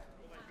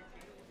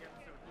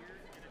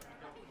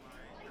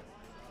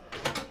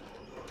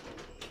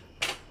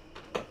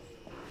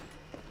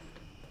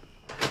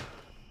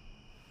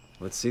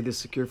 Let's see the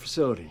secure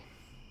facility.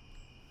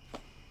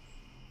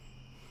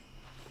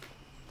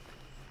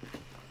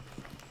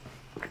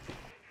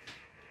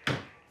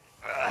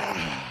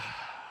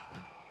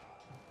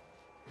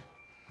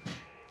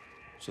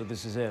 So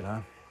this is it,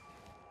 huh?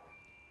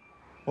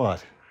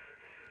 What?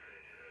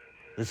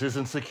 This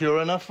isn't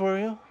secure enough for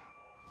you?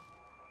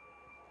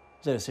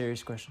 Is that a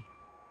serious question?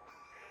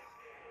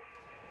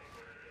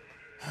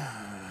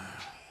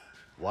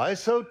 Why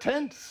so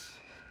tense,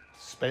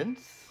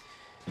 Spence?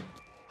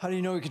 How do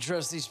you know we can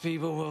trust these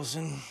people,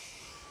 Wilson?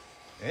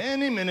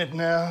 Any minute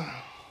now.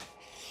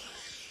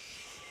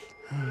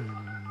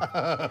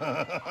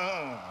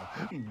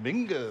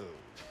 Bingo.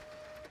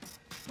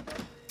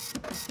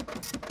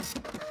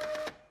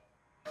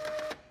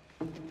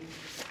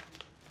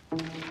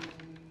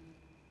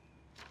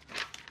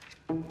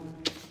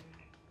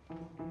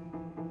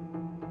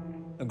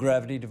 A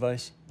gravity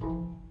device?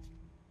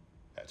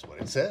 That's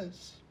what it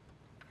says.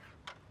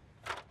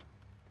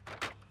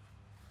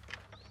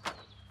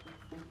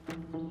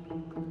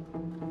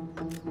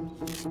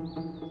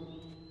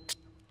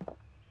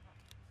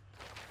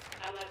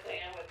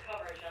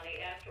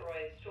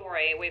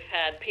 We've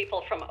had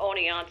people from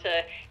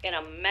Oneonta in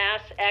a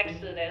mass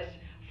exodus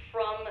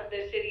from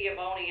the city of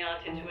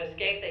Oneonta to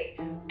escape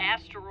the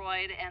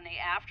asteroid and the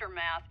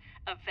aftermath,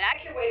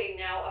 evacuating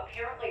now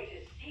apparently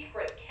to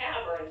secret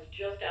caverns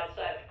just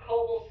outside of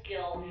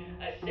Cobleskill,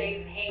 a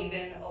safe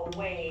haven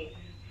away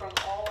from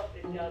all of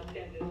the dust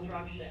and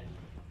destruction.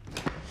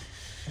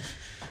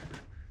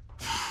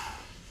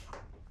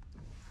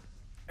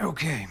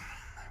 Okay,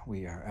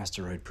 we are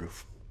asteroid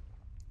proof.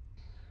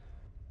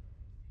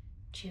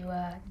 Did you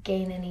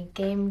gain any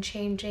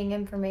game-changing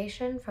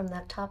information from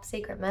that top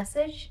secret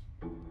message?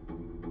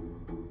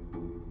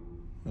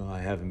 Well, I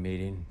have a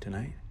meeting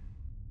tonight.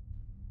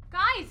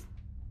 Guys!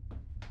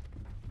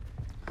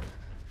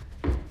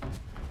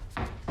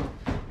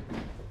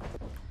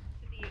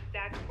 The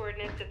exact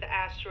coordinates of the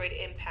asteroid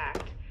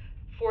impact.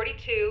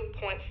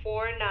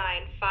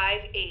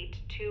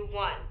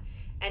 42.495821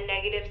 and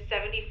negative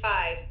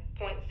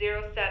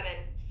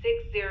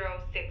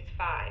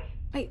 75.076065.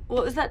 Wait,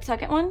 what was that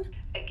second one?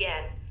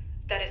 Again,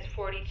 that is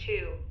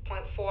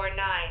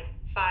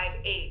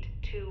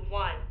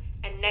 42.495821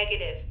 and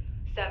negative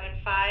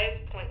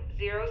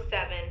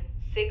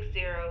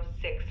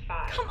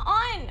 75.076065. Come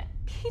on!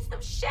 Piece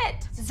of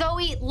shit!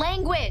 Zoe,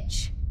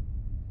 language!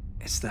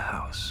 It's the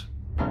house.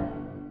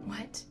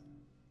 What?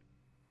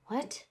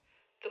 What?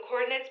 The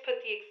coordinates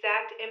put the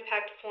exact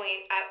impact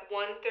point at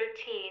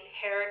 113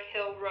 Herrick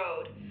Hill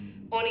Road,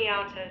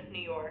 Oneonta,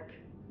 New York.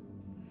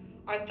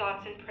 Our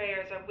thoughts and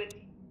prayers are with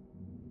you.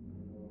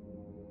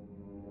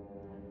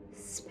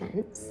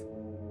 Spence?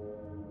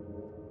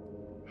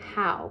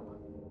 How?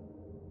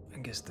 I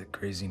guess the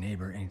crazy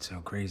neighbor ain't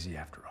so crazy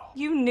after all.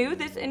 You knew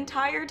this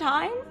entire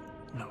time?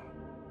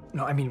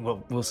 No, I mean,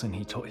 well, Wilson,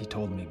 he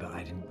told me, but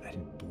I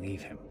didn't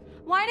believe him.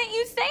 Why didn't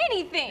you say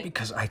anything?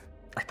 Because I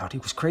thought he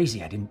was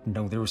crazy. I didn't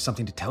know there was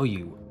something to tell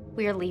you.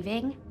 We're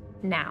leaving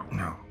now.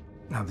 No,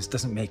 this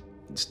doesn't make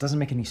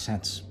any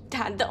sense.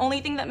 Dad, the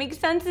only thing that makes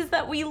sense is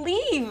that we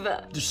leave.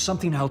 There's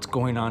something else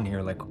going on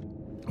here. Like,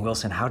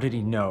 Wilson, how did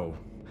he know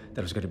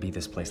that it was going to be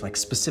this place? Like,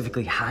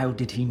 specifically, how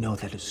did he know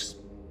that it was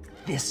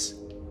this?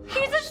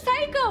 He's a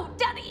psycho!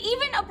 Dad,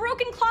 even a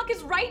broken clock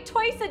is right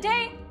twice a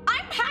day.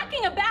 I'm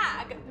packing a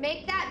bag.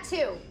 Make that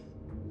 2.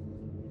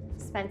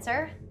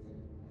 Spencer?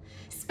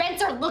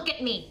 Spencer, look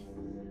at me.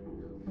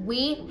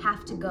 We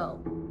have to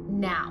go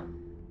now.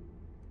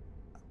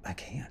 I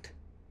can't.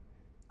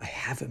 I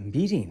have a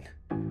meeting.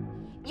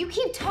 You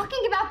keep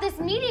talking about this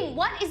meeting.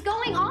 What is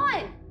going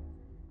on?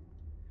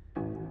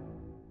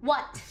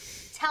 What?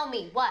 Tell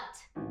me, what?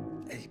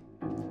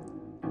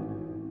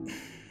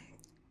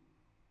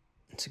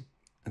 It's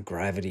a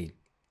gravity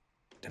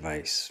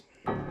device.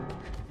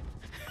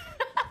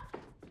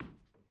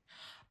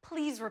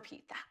 Please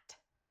repeat that.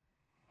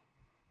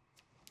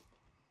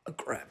 A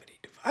gravity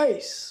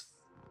device.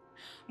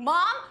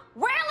 Mom,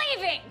 we're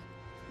leaving!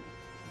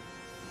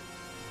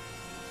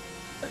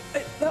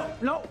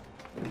 No.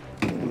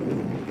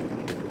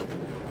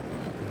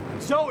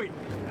 Zoe!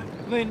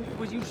 Lynn,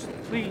 would you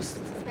please?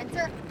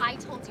 Spencer, I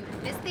told you,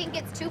 if this thing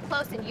gets too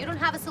close and you don't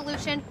have a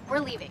solution, we're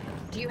leaving.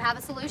 Do you have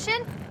a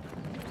solution?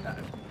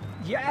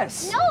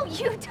 Yes! No,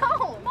 you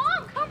don't!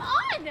 Mom, come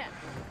on!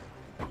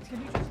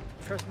 Can you just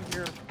trust me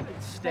here and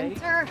stay?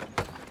 Spencer,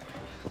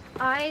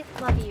 I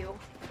love you,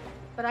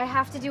 but I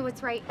have to do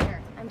what's right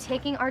here. I'm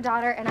taking our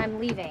daughter and I'm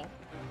leaving.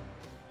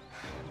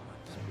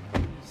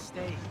 Please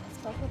stay. I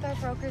spoke with our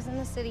brokers in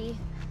the city.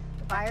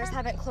 The buyers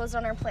haven't closed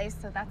on our place,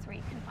 so that's where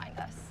you can find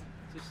us.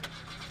 Just,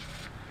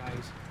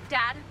 guys.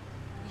 Dad,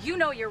 you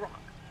know you're wrong.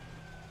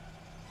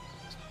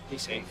 Be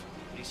safe.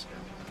 Be safe.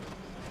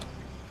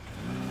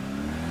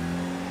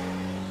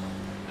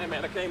 Hey,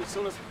 man, I came as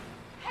soon as...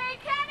 Hey,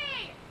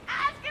 Kenny!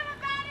 Ask him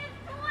about his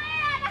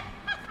plan!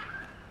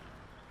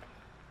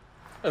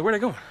 Hey, where they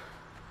going?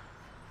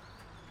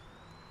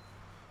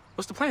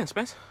 What's the plan,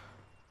 Spence?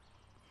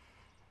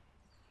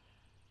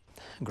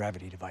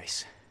 Gravity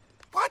device.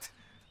 What?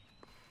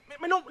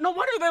 Man, no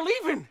wonder they're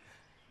leaving.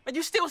 Man,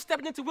 you still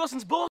stepping into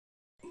Wilson's bull.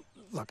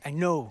 Look, I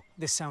know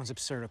this sounds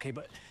absurd, okay,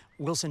 but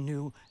Wilson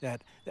knew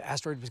that the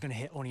asteroid was going to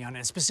hit Oneonta,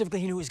 and specifically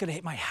he knew it was going to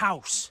hit my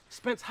house.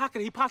 Spence, how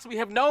could he possibly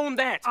have known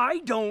that? I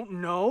don't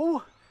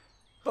know.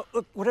 But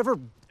look, whatever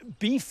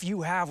beef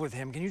you have with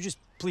him, can you just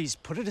please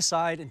put it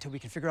aside until we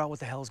can figure out what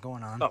the hell's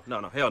going on? Oh,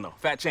 no, hell no.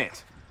 Fat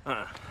chance.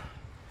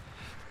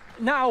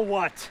 Now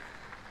what?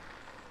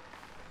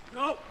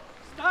 No,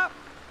 stop.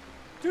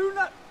 Do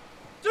not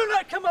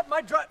come up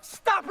my drive.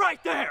 Stop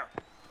right there.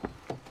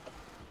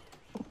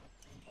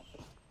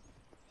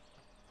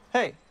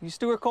 Hey, you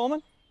Stuart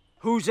Coleman?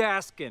 Who's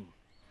asking?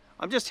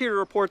 I'm just here to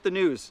report the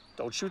news.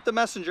 Don't shoot the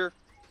messenger.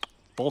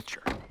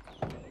 Vulture.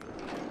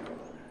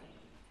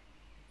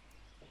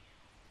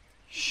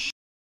 Shh.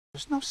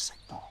 There's no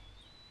signal.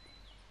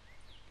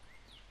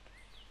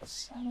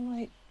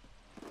 Satellite.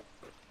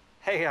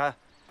 Hey,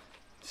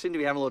 seem to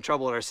be having a little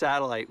trouble with our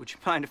satellite. Would you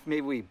mind if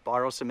maybe we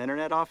borrow some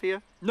internet off of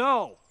you?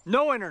 No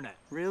internet.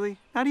 Really?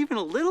 Not even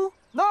a little?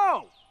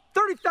 No!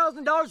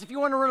 $30,000 if you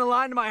want to run a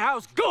line to my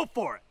house, go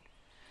for it!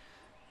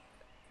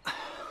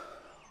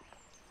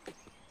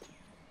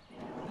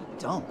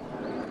 Dumb.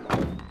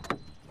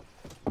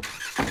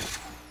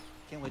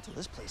 Can't wait till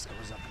this place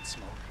goes up in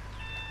smoke.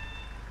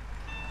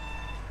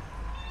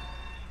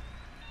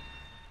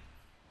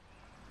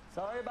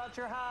 Sorry about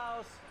your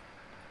house.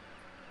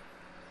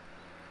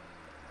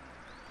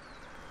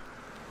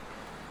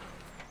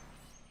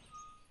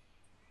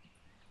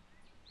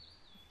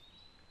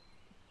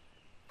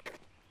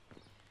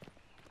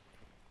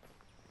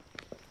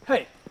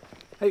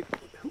 Hey,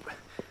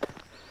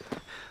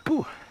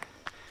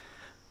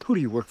 who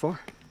do you work for?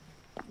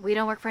 We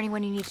don't work for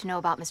anyone you need to know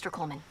about, Mr.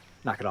 Coleman.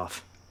 Knock it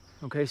off.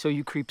 Okay, so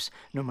you creeps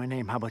know my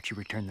name. How about you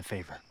return the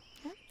favor?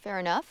 Fair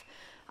enough.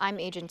 I'm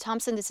Agent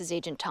Thompson. This is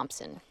Agent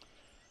Thompson.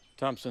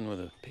 Thompson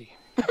with a P.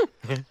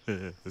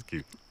 That's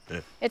cute.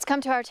 It's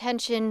come to our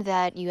attention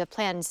that you have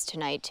plans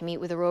tonight to meet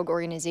with a rogue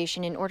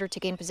organization in order to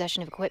gain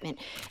possession of equipment.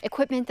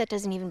 Equipment that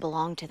doesn't even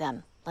belong to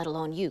them, let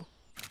alone you.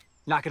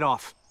 Knock it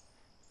off.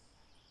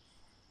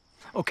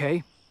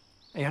 Okay,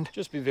 and?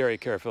 Just be very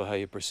careful how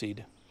you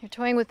proceed. You're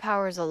toying with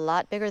powers a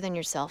lot bigger than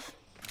yourself.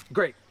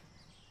 Great.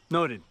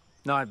 Noted.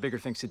 Now I have bigger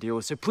things to deal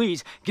with, so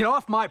please, get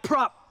off my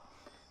property.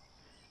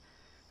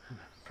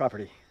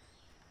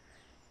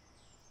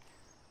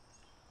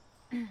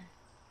 A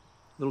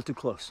little too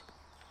close.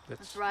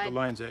 That's right. The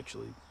line's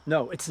actually...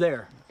 No, it's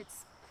there.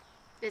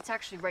 It's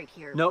actually right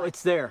here. No,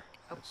 it's there.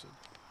 Oh.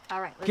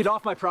 All right, Get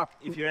off my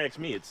property. If you ask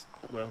me, it's,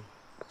 well...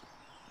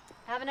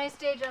 Have a nice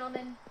day,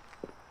 gentlemen.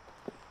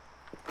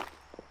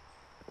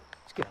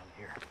 Let's get out of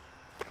here.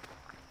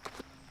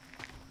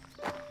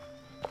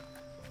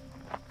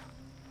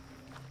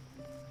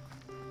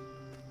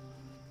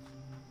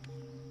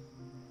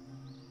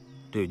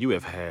 Dude, you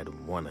have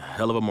had one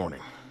hell of a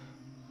morning.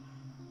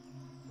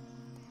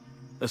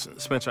 Listen,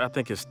 Spencer, I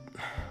think it's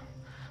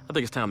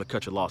time to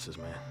cut your losses,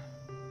 man.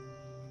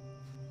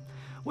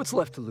 What's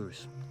left to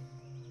lose?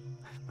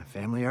 My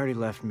family already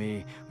left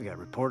me. We got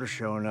reporters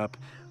showing up,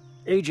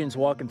 agents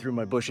walking through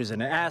my bushes,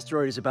 and an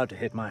asteroid is about to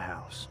hit my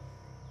house.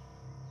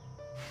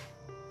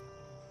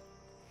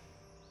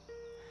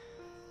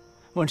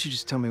 Why don't you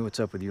just tell me what's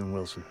up with you and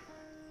Wilson?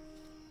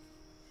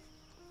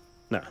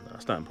 No,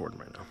 it's not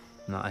important right now.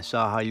 No, I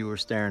saw how you were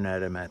staring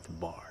at him at the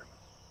bar.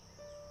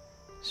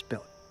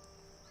 Spill it.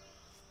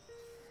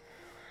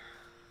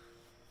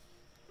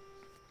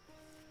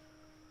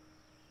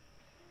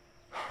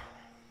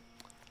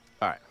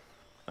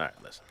 All right,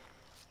 listen.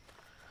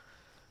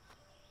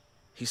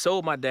 He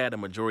sold my dad a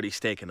majority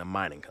stake in a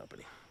mining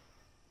company.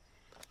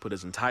 Put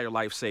his entire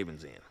life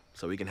savings in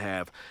so he can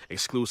have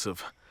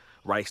exclusive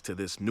rights to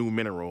this new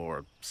mineral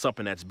or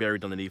something that's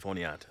buried underneath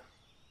Oneonta.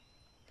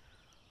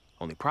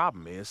 Only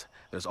problem is,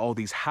 there's all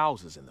these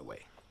houses in the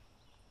way.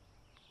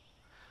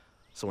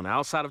 So on the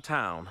outside of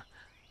town,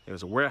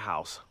 there's a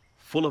warehouse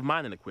full of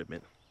mining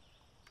equipment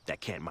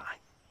that can't mine.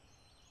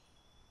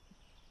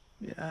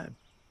 Yeah,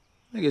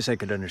 I guess I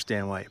could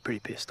understand why you're pretty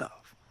pissed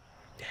off.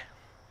 Yeah.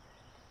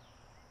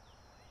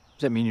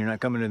 Does that mean you're not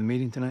coming to the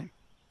meeting tonight?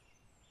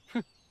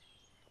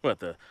 What,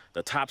 the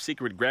top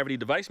secret gravity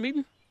device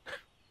meeting?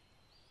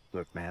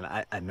 Look, man,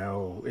 I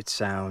know it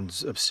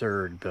sounds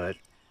absurd, but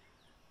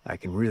I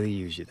can really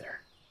use you there.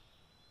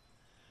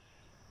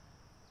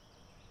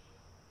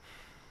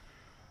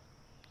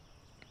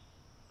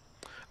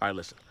 All right,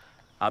 listen.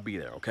 I'll be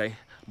there, okay?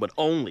 But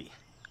only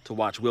to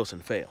watch Wilson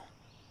fail,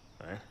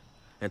 all right?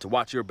 And to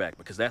watch your back,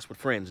 because that's what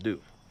friends do.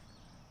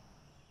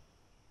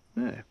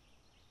 Yeah.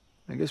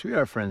 I guess we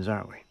are friends,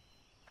 aren't we?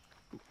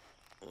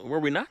 Were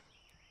we not?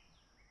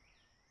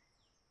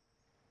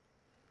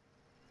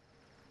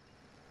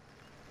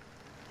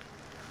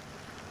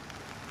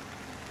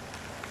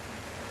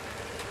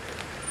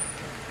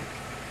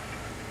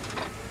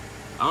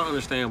 I don't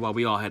understand why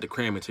we all had to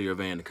cram into your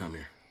van to come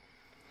here.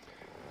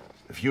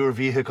 The fewer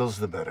vehicles,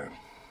 the better.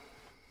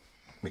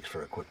 Makes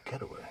for a quick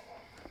getaway.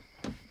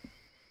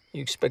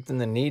 You expecting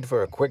the need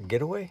for a quick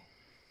getaway?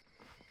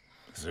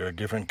 Is there a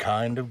different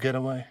kind of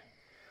getaway?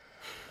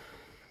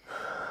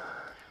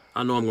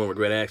 I know I'm going to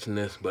regret asking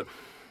this, but...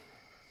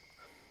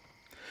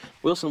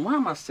 Wilson, why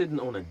am I sitting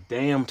on a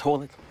damn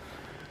toilet?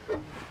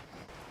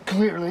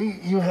 Clearly,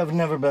 you have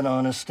never been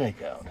on a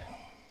stakeout.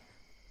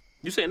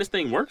 You saying this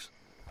thing works?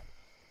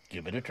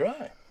 Give it a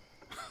try.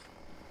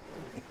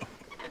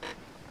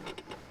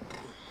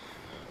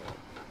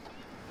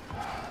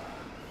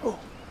 Oh,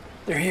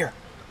 they're here.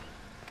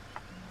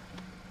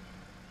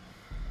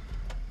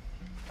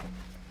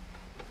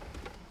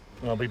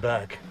 I'll be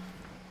back.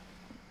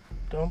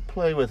 Don't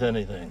play with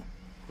anything.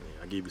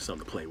 Yeah, I gave you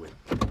something to play with.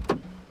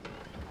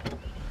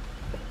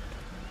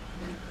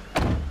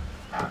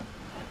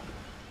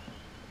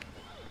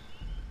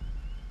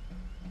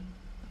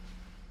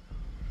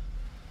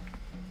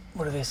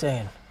 What are they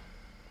saying?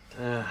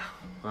 I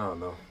don't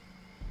know.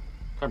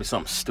 Probably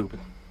something stupid.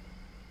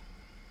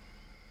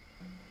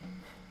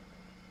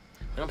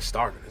 I'm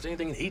starving. Is there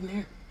anything to eat in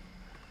here?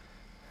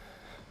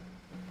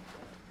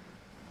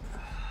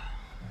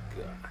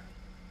 God.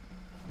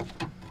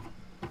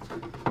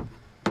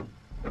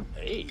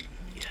 Hey.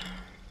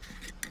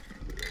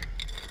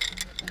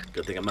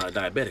 Good thing I'm not a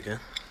diabetic, huh?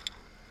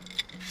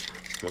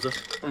 What's this?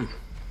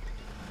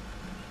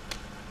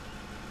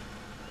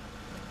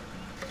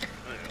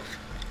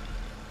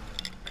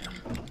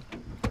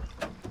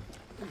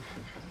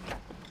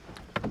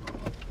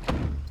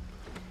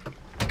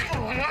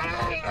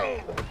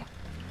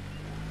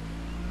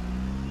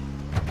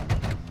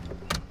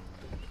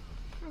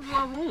 What's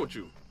wrong with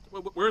you?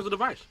 Where's the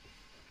device?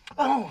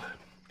 Oh,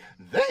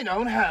 they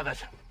don't have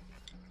it.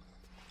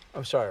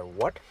 I'm sorry,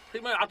 what? Hey,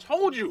 man, I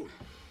told you.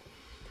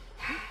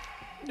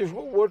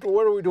 What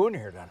are we doing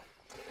here, then?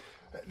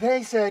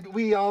 They said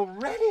we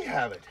already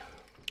have it.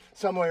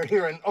 Somewhere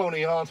here in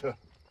Oneonta.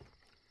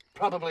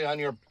 Probably on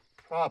your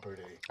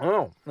property.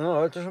 Oh,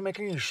 no, that doesn't make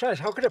any sense.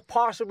 How could it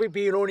possibly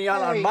be an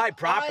Oneonta on my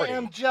property? I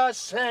am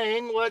just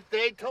saying what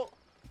they told...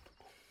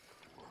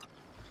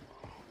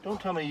 Don't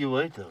tell me you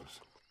ate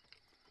those.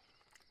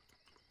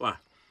 Why?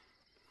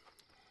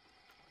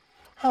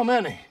 How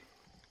many?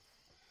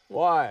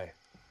 Why?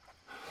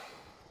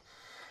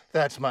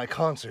 That's my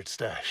concert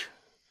stash.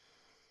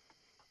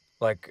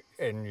 Like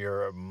in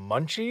your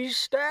munchies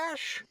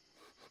stash?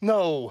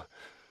 No.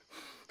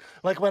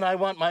 Like when I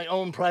want my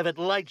own private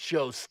light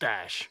show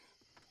stash.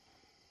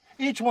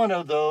 Each one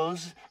of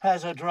those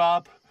has a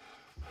drop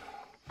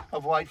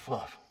of white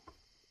fluff.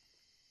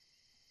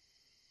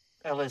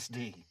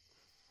 LSD.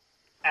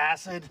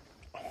 Acid.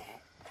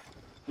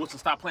 Wilson,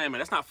 stop playing, man.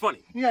 That's not funny.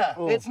 Yeah,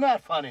 it's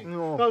not funny.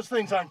 Those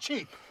things aren't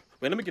cheap.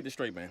 Wait, let me get this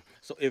straight, man.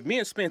 So if me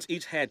and Spence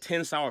each had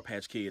 10 Sour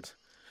Patch Kids,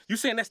 you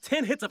saying that's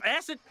 10 hits of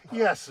acid?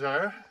 Yes,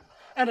 sir.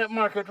 And at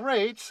market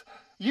rates,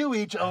 you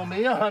each owe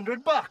me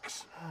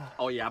 $100.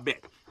 Oh, yeah, I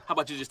bet. How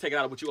about you just take it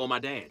out of what you owe my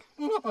dad?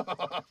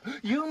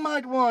 You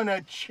might want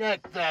to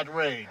check that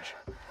rage.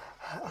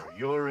 Or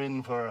you're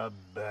in for a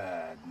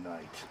bad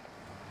night.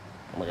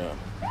 Oh, my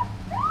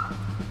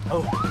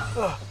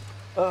God.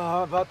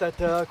 How about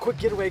that quick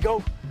getaway?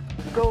 Go,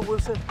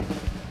 Wilson.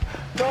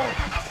 Go.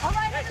 All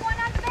right, everyone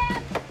on the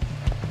van.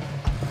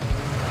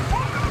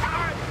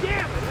 God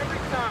damn it, every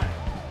time.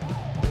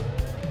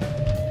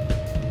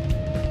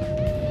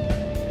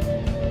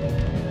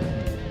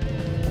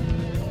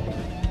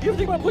 You ever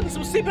think about putting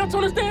some seatbelts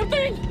on this damn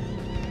thing?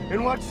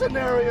 In what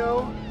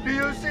scenario do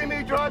you see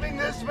me driving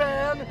this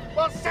van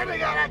while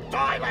sitting on a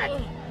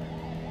toilet?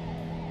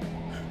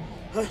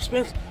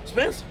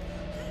 Spence?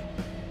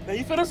 Now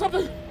you feeling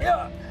something?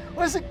 Yeah.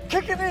 Why is it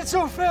kicking in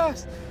so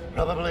fast?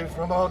 Probably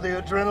from all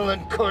the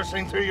adrenaline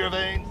coursing through your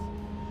veins.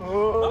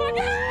 Oh my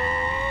God!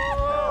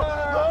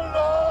 The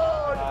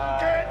Lord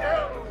can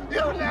help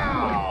you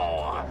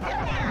now!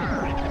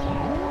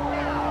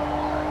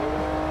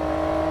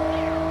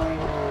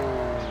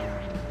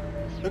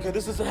 Okay,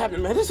 this isn't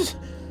happening, man. This is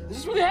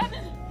really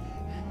happening.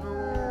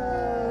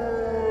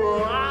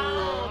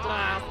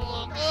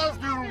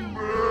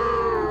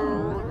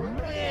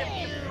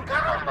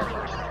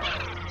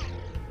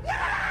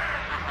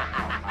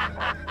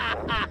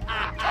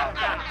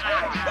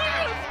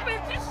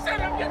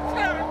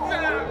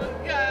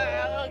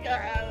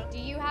 Do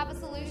you have a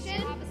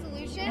solution?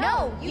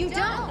 No, you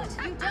don't.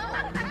 You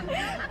don't.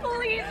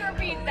 Please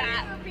repeat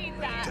that. Repeat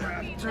that.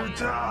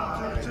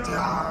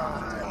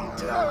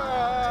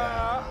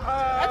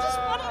 I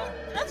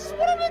just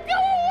wanted to go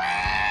away.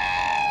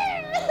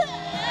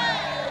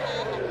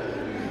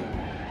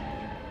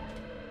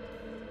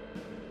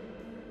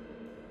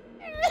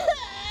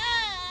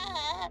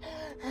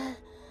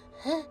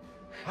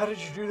 How did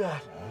you do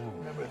that?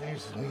 Remember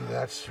these things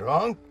that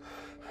strong?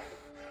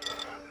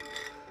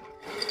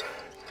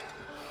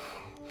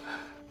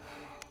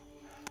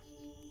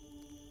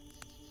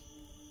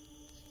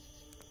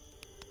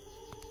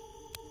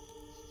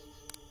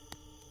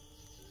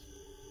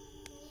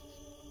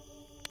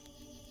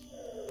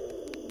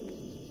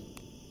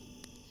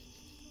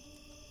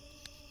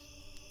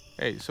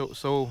 Hey,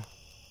 so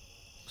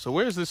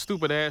where's this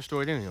stupid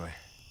asteroid anyway?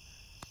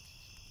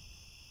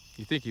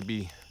 You think he'd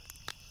be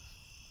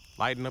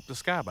lighting up the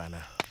sky by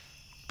now?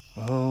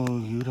 Oh,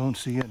 you don't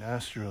see an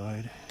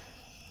asteroid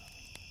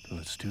till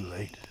it's too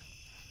late.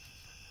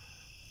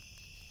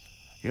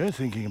 You're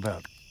thinking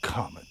about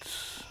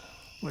comets.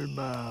 What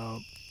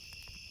about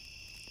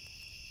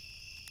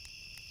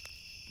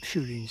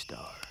shooting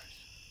stars?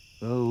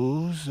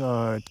 Those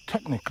are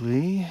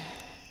technically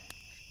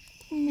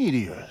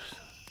meteors.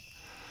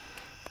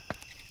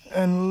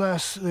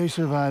 Unless they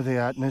survive the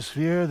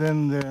atmosphere,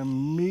 then they're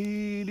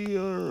meteorites.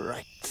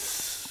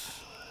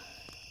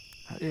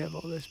 How do you have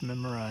all this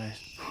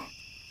memorized?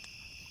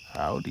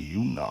 How do you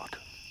not?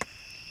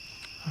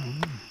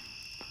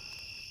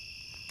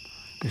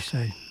 Guess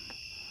I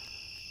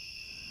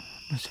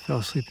must have fell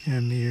asleep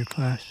during meteor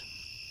class.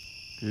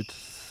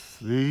 It's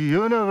the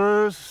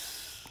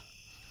universe.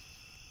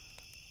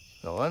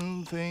 The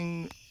one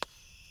thing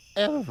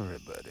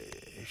everybody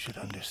should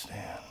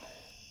understand.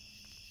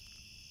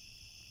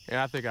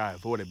 Yeah, I think I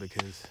avoid it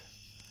because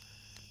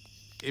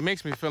it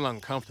makes me feel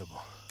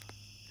uncomfortable.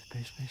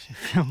 Space makes you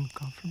feel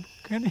uncomfortable,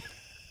 Kenny?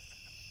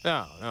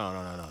 No.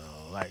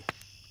 Like,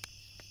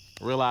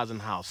 realizing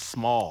how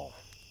small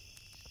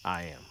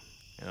I am,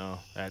 you know,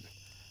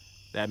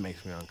 that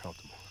makes me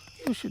uncomfortable.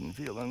 You shouldn't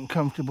feel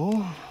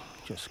uncomfortable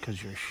just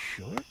because you're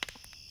short.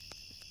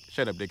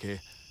 Shut up, dickhead.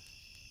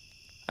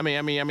 I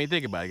mean,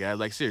 think about it, guys.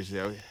 Like,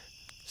 seriously,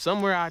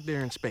 somewhere out there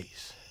in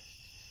space,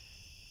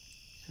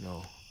 you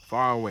know,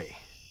 far away,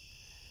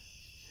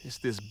 it's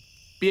this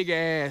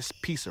big-ass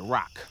piece of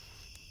rock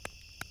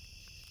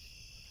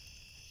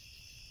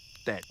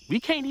that we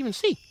can't even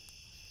see.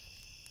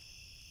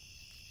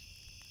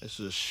 It's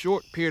a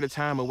short period of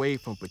time away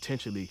from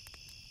potentially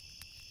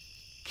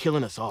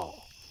killing us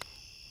all.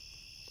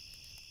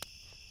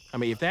 I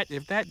mean, if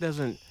that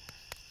doesn't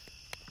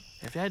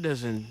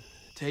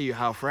tell you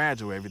how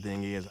fragile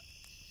everything is,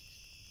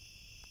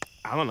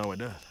 I don't know what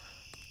does.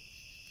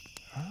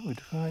 I would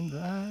find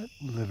that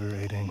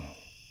liberating.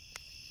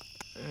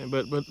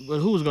 But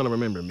who's gonna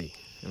remember me,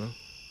 you know?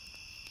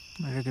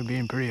 I think you're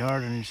being pretty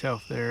hard on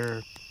yourself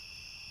there,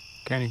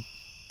 Kenny.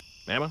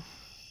 Mama?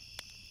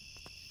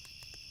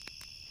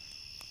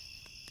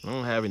 I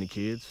don't have any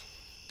kids.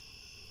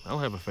 I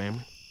don't have a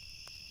family.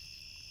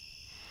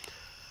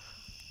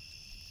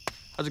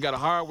 I just got a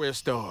hardware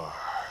store,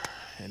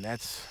 and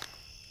that's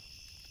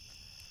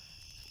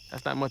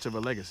not much of a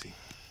legacy.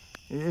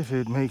 If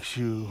it makes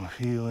you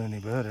feel any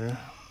better,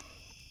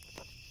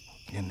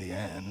 in the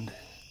end,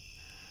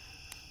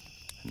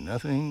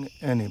 nothing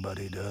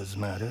anybody does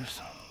matters.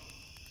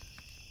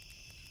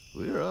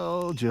 We're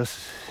all just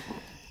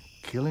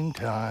killing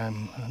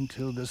time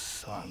until the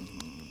sun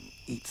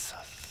eats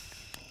us.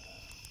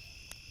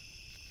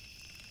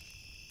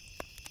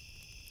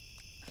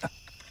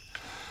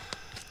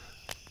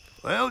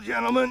 Well,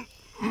 gentlemen,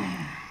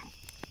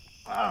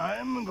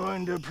 I'm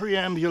going to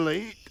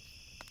preambulate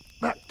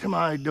back to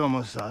my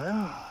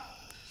domicile,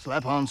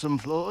 slap on some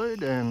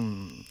Floyd,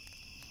 and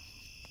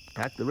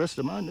pack the rest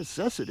of my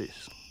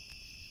necessities.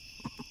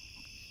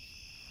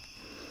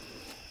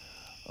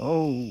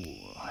 Oh,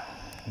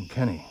 and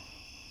Kenny,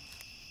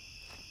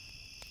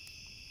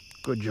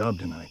 good job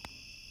tonight.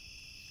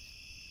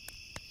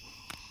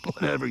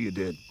 Whatever you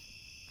did.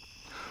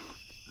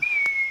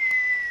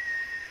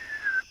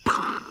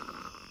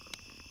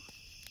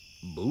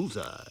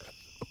 Bullseye.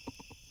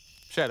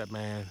 Shut up,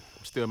 man.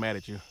 I'm still mad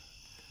at you.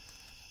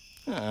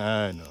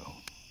 I know.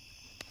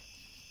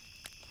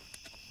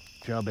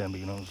 Ciao,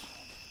 Bambinos.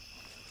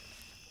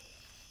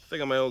 I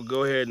think I might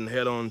go ahead and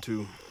head on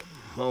to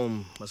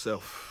home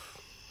myself.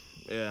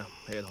 Yeah,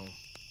 head home.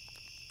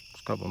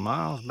 It's a couple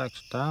miles back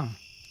to town.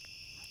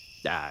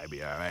 Yeah, it'll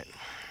be all right.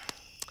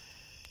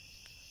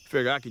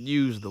 Figure I could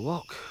use the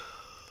walk.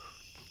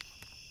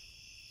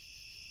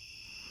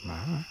 All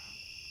right.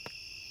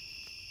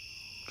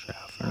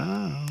 Ciao for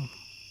now.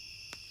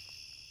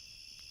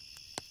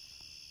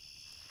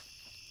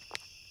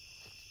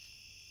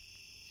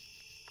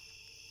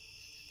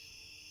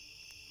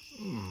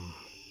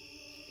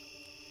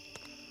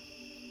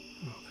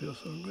 Oh, feels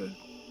so good.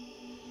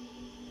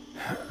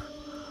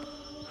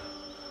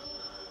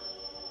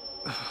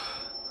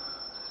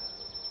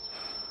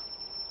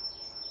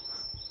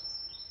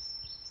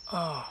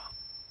 Oh.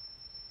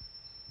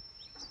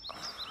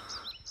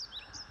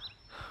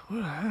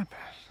 What happened?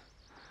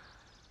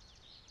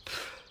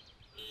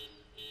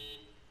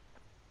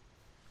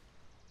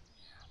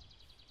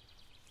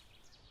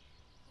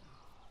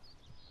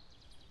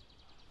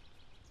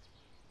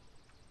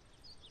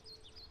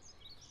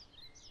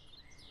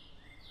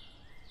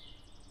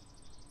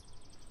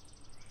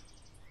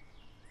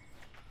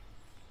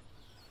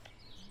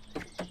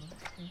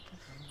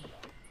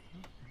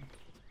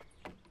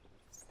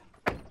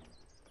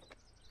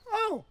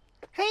 Oh,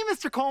 hey,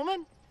 Mr.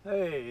 Coleman.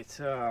 Hey, it's,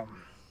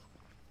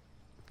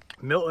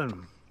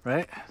 Milton,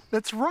 right?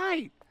 That's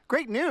right.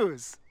 Great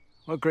news.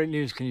 What great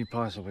news can you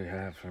possibly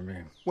have for me?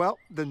 Well,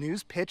 the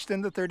news pitched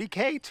in the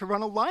 30K to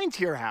run a line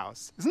to your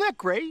house. Isn't that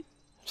great?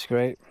 It's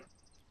great,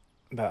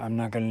 but I'm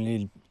not gonna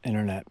need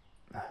internet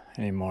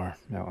anymore,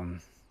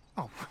 Milton.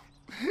 Oh,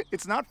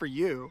 it's not for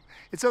you.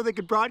 It's so they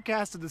could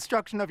broadcast the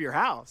destruction of your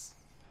house.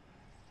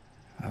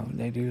 How would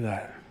they do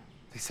that?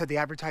 They said the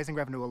advertising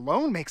revenue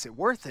alone makes it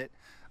worth it.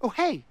 Oh,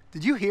 hey,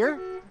 did you hear?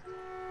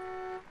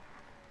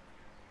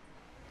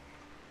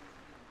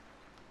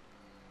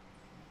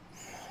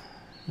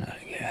 Not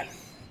again.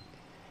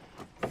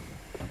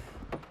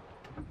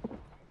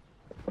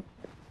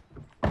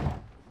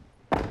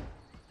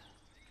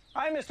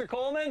 Hi, Mr.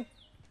 Coleman.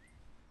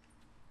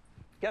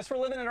 Guess we're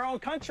living in our own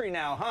country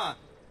now, huh?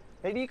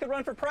 Maybe you could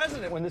run for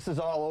president when this is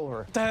all over.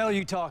 What the hell are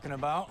you talking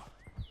about?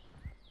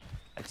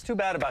 It's too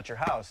bad about your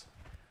house,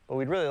 but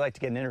we'd really like to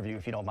get an interview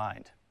if you don't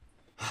mind.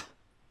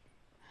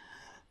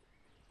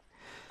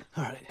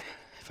 All right,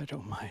 if I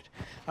don't mind.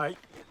 All right,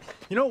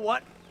 you know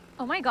what?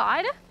 Oh my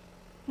God.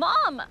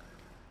 Mom!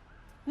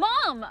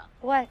 Mom!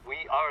 What?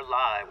 We are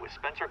live with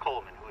Spencer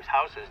Coleman, whose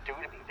house is due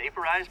to be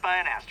vaporized by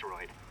an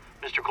asteroid.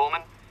 Mr.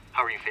 Coleman,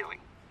 how are you feeling?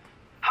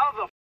 How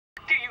the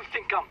do you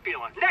think I'm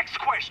feeling? Next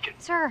question.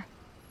 Sir.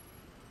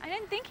 I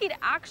didn't think he'd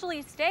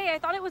actually stay. I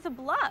thought it was a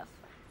bluff.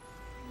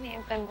 May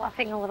have been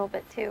bluffing a little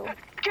bit too.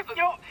 You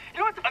know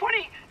what the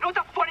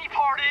funny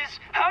part is,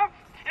 huh?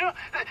 You know,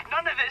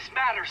 none of this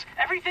matters.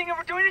 Everything that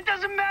we're doing, it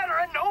doesn't matter,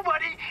 and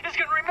nobody is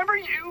gonna remember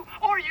you,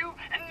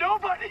 and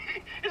nobody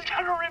is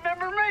gonna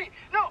remember me.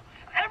 No,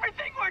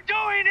 everything we're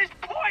doing is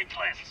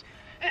pointless.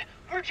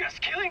 We're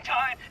just killing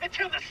time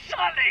until the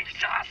sun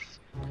eats us.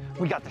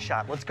 We got the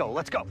shot. Let's go.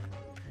 Let's go.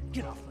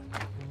 Get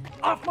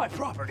off my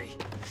property.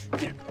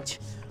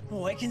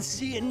 Oh, I can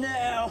see it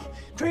now.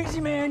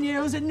 Crazy man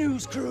yells at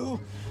news crew.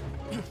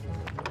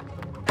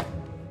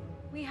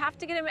 We have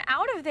to get him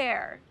out of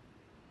there.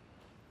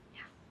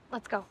 Yeah,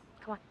 let's go.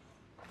 Come on.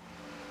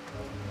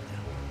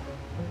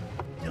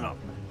 Get up.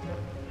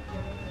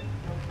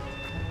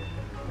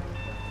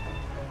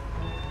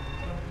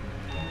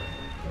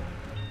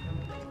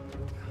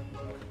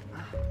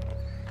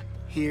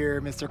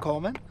 Here, Mr.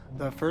 Coleman.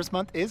 The first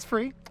month is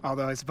free,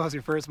 although I suppose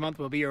your first month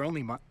will be your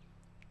only month.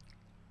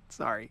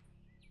 Sorry.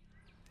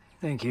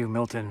 Thank you,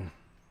 Milton.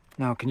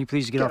 Now, can you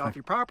please get off off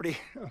your property?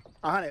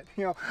 On it.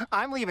 You know,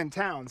 I'm leaving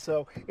town,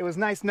 so it was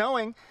nice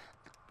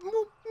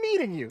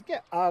meeting you.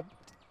 Yeah,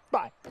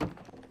 bye.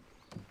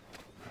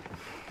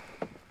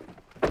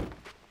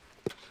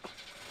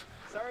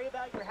 Sorry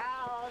about your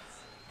house.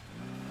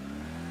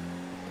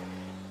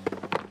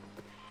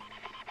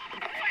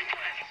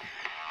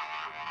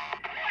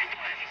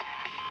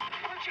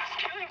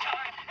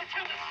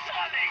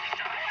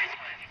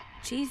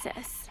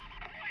 Jesus.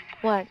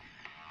 What?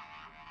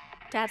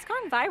 Dad's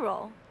gone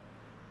viral.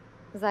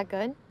 Is that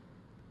good?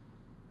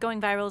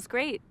 Going viral is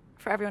great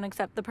for everyone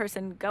except the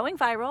person going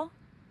viral.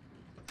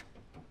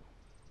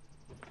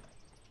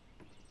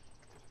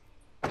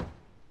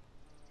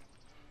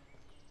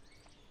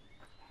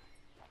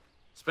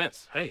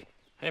 Spence, hey.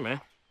 Hey,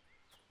 man.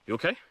 You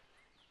okay?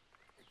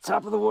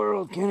 Top of the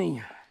world,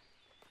 Kenny.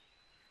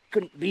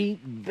 Couldn't be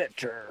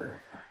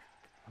better.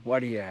 Why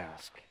do you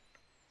ask?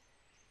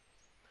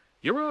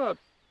 You're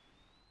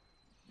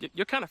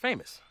kind of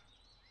famous.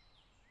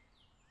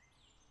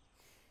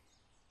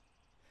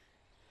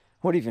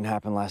 What even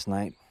happened last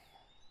night?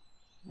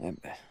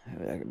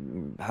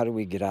 How did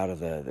we get out of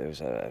there was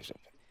a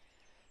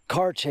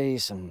car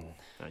chase and...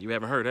 You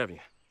haven't heard, have you?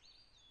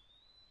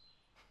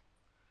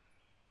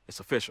 It's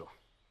official.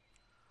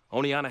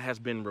 Oneonta has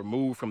been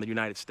removed from the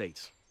United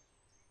States.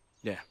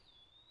 Yeah.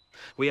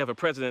 We have a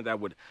president that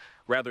would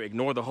rather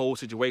ignore the whole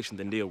situation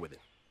than deal with it.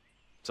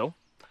 So,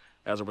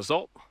 as a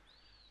result,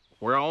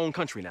 we're our own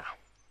country now.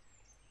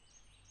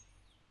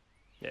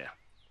 Yeah.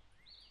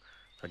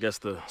 I guess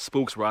the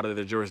spooks were out of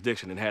their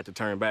jurisdiction and had to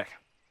turn back.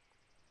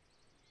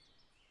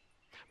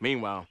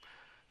 Meanwhile,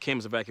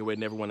 Kim's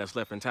evacuating everyone that's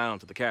left in town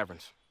to the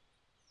caverns.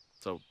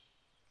 So,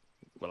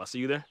 will I see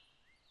you there?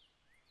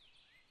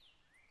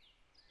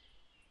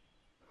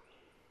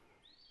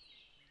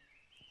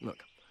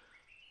 Look,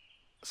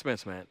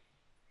 Spence, man,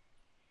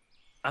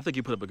 I think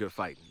you put up a good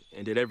fight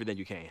and did everything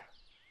you can.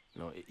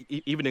 You know,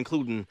 even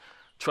including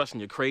trusting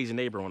your crazy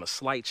neighbor on a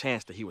slight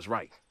chance that he was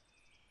right.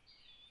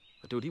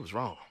 But dude, he was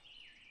wrong.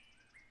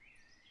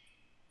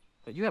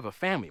 But you have a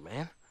family,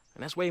 man,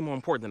 and that's way more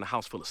important than a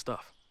house full of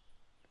stuff.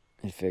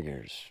 It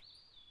figures.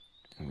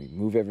 And we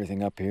move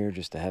everything up here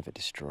just to have it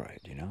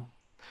destroyed, you know?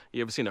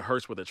 You ever seen a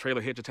hearse with a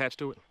trailer hitch attached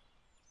to it?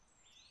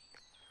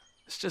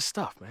 It's just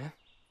stuff, man.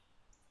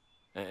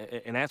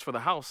 And as for the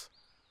house,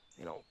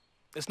 you know,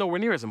 it's nowhere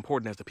near as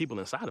important as the people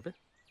inside of it.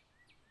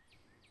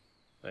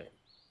 Hey,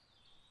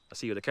 I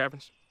see you at the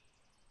caverns.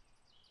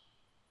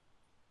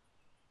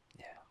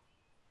 Yeah.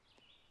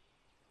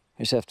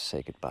 I just have to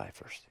say goodbye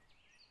first.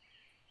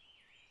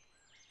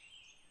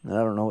 And I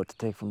don't know what to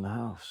take from the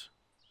house.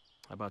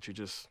 How about you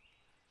just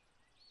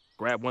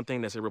grab one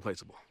thing that's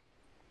irreplaceable?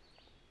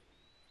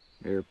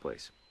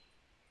 Irreplaceable.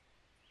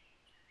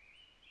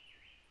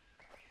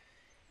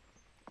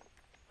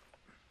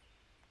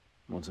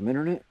 Want some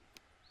internet?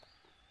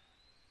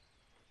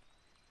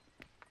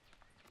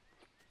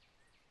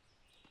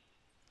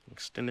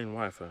 Extending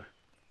Wi-Fi.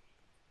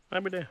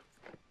 I'll be there.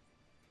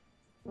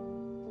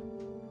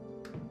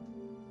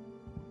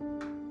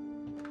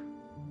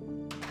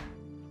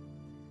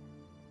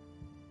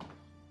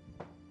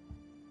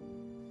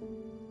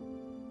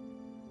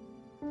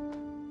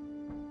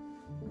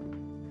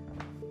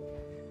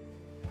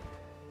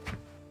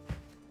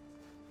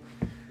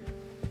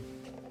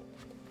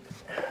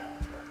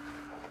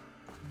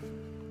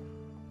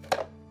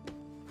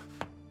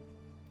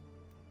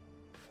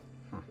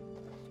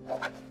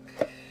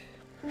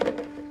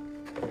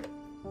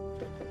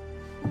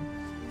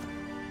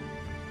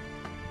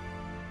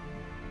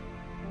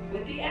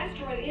 With the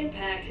asteroid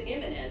impact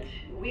imminent,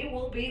 we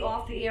will be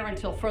off the air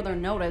until further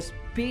notice.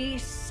 Be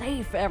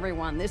safe,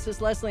 everyone. This is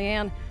Leslie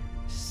Ann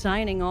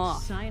signing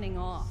off. Signing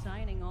off.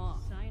 Signing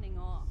off. Signing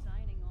off.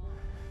 Signing off.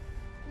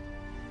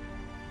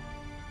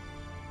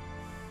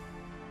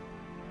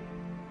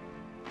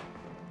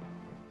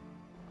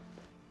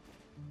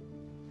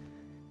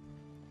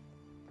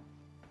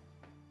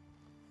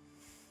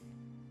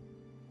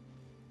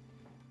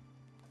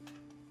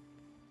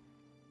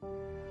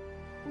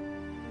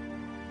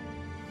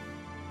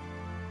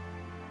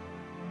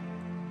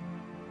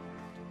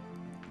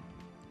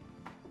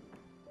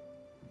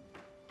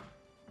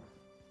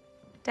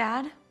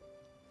 Dad,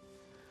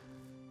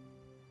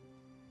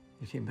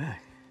 You came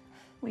back.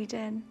 we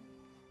did.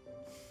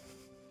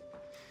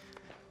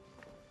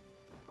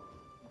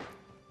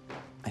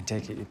 I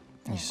take it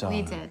you saw...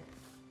 We did.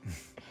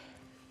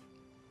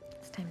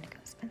 It's time to go,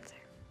 Spencer.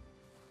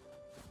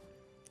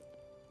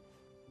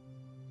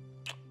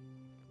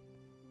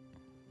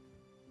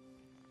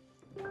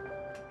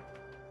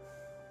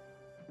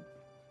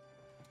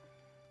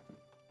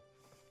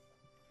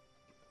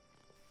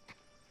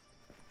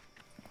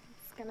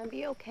 It's gonna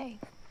be okay.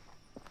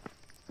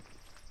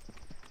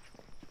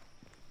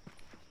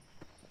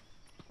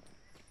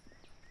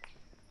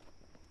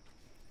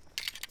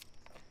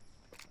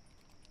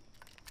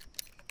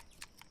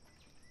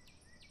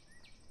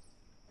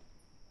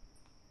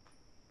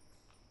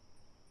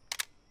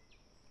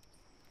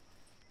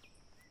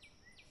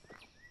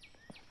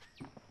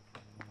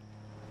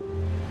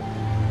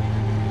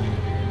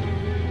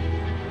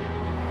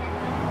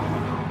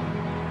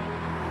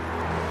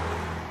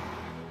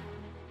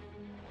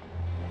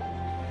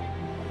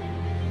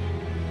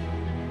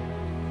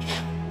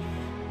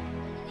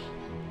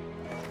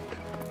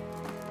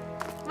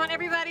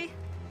 everybody.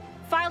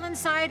 File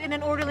inside in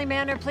an orderly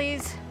manner,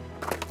 please.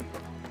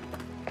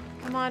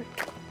 Come on.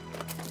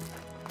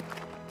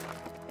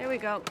 There we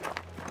go.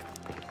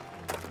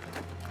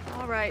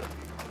 All right.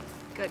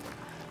 Good.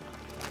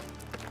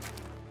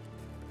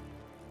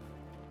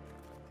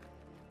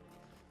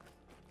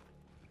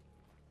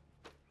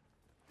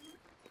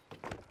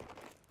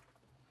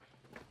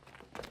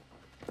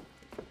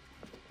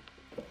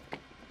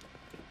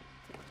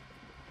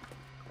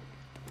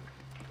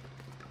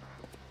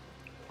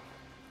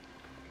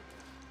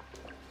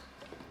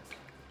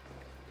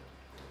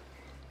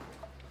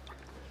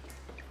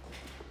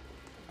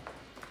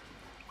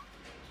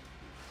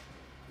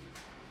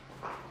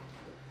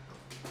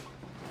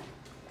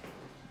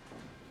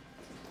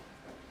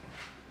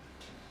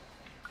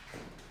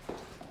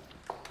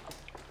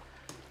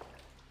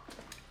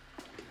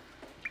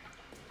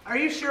 Are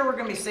you sure we're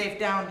gonna be safe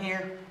down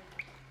here?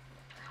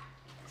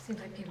 Seems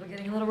like people are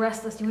getting a little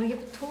restless. Do you want to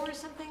give a tour or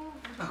something?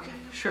 Okay,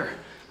 sure.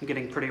 I'm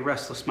getting pretty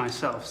restless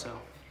myself, so.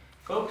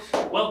 Folks,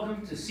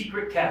 welcome to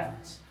Secret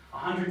Caverns,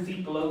 100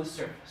 feet below the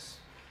surface.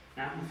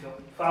 Now, if you'll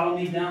follow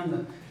me down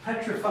the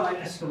petrified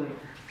escalator.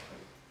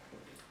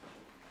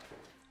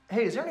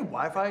 Hey, is there any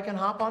Wi-Fi I can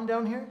hop on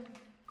down here?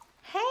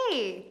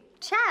 Hey,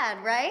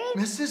 Chad, right?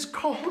 Mrs.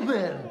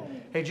 Coleman!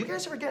 Hey, did you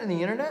guys ever get on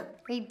the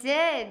internet? We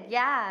did,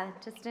 yeah.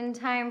 Just in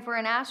time for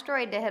an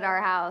asteroid to hit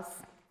our house.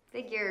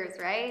 Figures,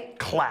 right?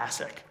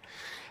 Classic.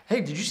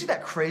 Hey, did you see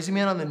that crazy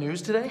man on the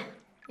news today?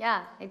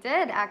 Yeah, I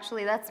did,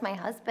 actually. That's my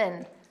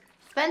husband.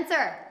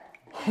 Spencer!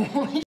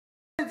 Holy shit,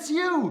 it's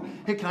you!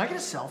 Hey, can I get a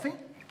selfie?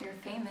 You're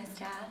famous,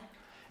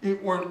 Chad.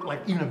 Or,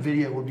 like, even a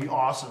video would be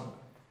awesome.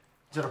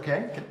 Is that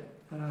okay?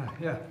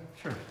 Yeah,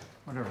 sure.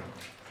 Whatever.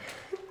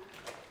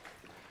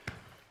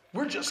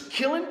 We're just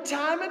killing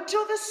time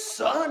until the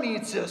sun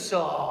eats us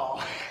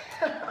all.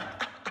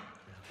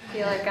 I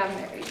feel like I'm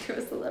married to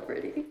a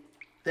celebrity.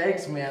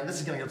 Thanks, man. This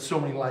is gonna get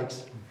so many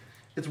likes.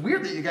 It's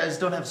weird that you guys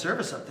don't have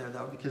service up there,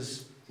 though,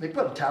 because they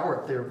put a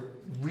tower up there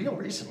real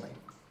recently.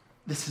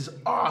 This is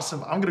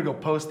awesome. I'm gonna go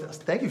post this.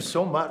 Thank you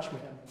so much,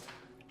 man.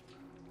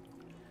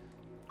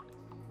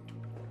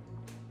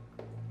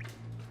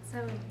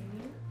 So,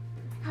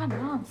 God,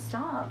 Mom,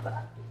 stop.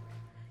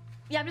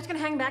 Yeah, I'm just gonna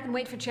hang back and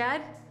wait for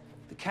Chad.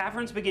 The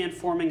caverns began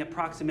forming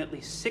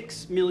approximately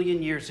 6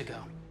 million years ago.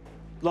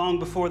 Long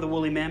before the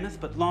woolly mammoth,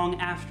 but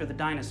long after the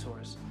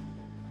dinosaurs.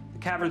 The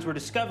caverns were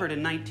discovered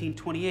in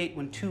 1928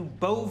 when 2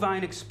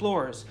 bovine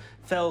explorers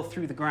fell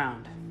through the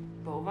ground.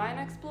 Bovine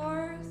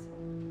explorers?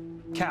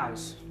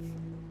 Cows.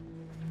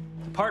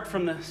 Apart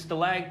from the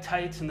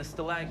stalactites and the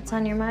stalagmites. what's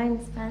on your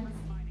mind, Spence?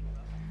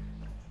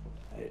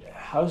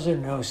 How's there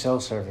no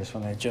cell service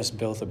when they just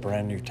built a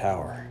brand new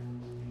tower?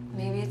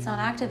 Maybe it's not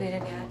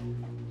activated yet.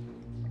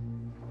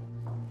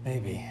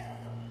 Maybe.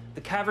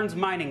 The cavern's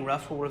mining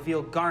rough will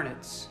reveal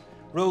garnets,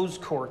 rose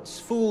quartz,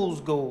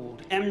 fool's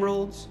gold,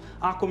 emeralds,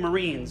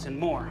 aquamarines, and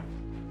more.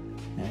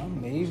 Yeah,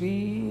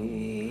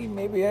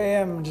 maybe I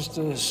am just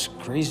a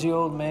crazy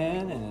old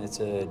man, and it's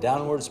a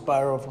downward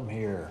spiral from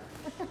here.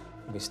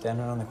 I'll be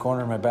standing on the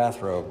corner of my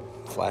bathrobe,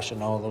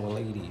 flashing all the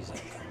ladies.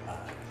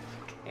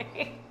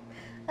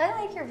 I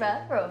like your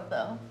bathrobe,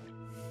 though.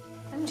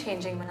 I'm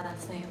changing my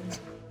last name.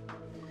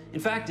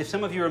 In fact, if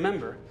some of you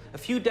remember, a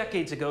few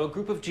decades ago, a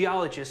group of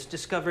geologists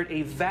discovered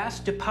a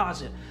vast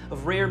deposit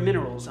of rare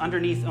minerals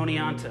underneath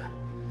Oneonta.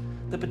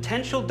 The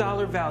potential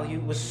dollar value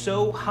was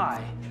so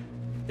high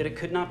that it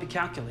could not be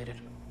calculated.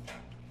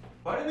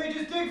 Why didn't they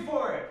just dig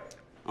for it?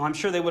 Oh, I'm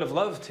sure they would have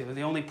loved to.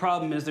 The only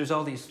problem is there's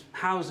all these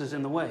houses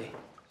in the way.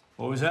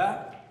 What was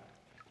that?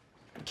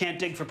 You can't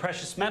dig for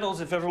precious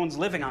metals if everyone's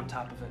living on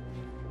top of it.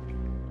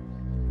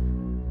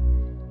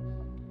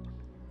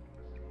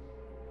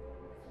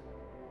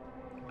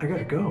 I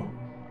gotta go.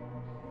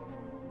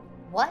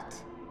 What?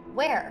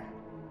 Where?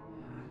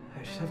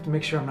 I just have to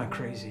make sure I'm not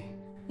crazy.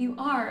 You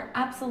are,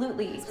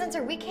 absolutely.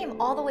 Spencer, we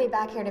came all the way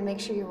back here to make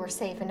sure you were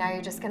safe, and now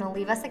you're just gonna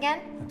leave us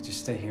again? Look,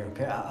 just stay here,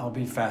 okay? I'll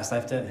be fast. I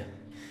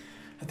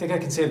think I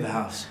can save the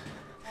house.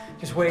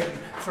 Just wait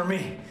for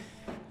me,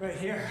 right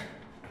here.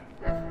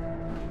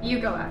 You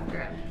go after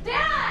him.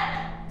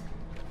 Dad!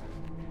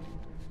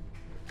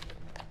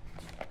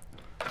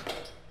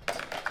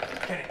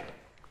 Kenny,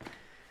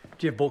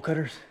 do you have bolt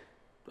cutters?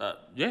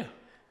 Yeah.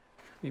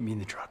 Meet me in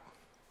the truck.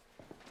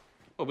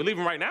 Oh, we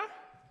leaving right now?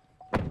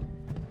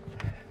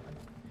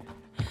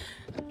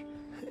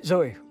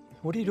 Zoe,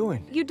 what are you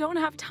doing? You don't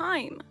have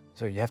time.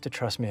 Zoe, you have to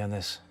trust me on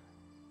this.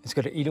 It's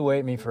gonna eat away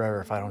at me forever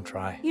if I don't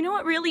try. You know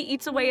what really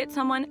eats away at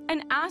someone?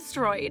 An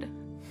asteroid.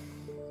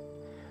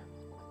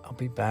 I'll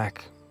be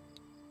back.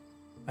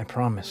 I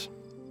promise.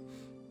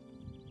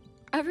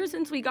 Ever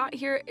since we got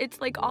here,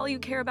 it's like all you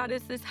care about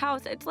is this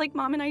house. It's like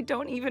Mom and I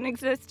don't even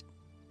exist.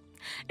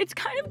 It's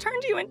kind of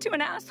turned you into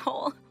an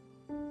asshole.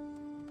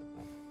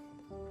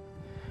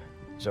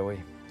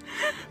 Zoe.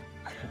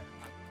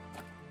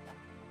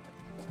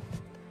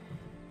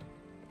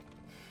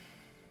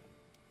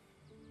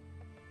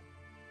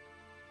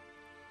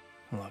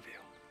 I love you.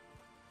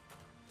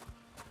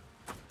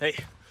 Hey,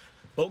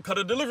 bolt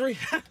cutter delivery.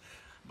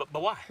 but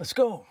why? Let's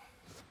go.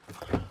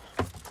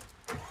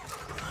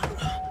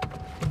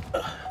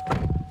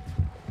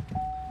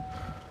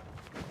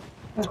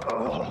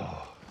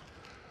 Oh.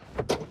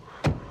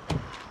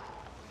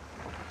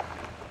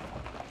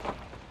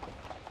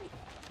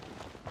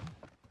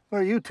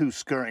 Where are you two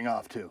scurrying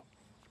off to?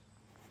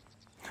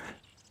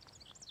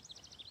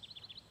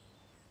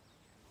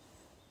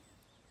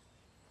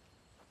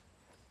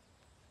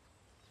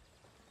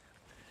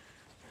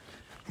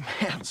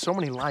 Man, so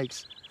many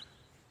likes.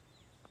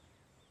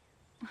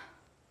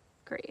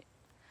 Great.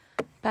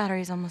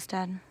 Battery's almost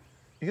dead.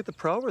 You get the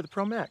Pro or the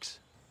Pro Max?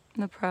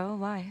 The Pro?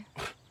 Why?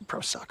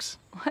 Pro sucks.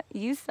 What?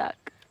 You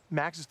suck.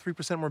 Max is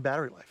 3% more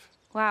battery life.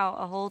 Wow,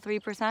 a whole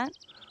 3%?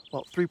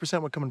 Well,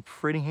 3% would come in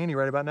pretty handy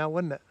right about now,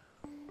 wouldn't it?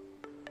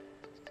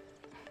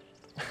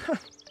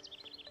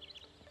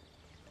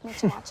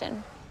 What you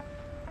watching?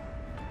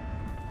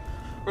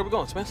 Where we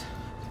going, Spence?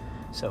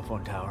 Cell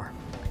phone tower.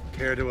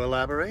 Care to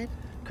elaborate?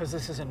 Because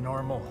this isn't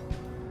normal.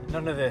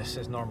 None of this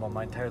is normal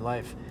my entire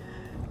life.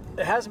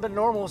 It hasn't been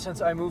normal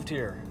since I moved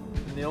here.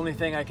 And the only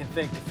thing I can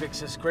think to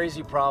fix this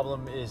crazy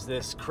problem is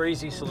this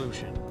crazy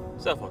solution.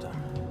 Cell phone tower.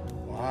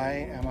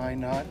 Why am I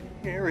not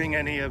hearing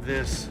any of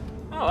this?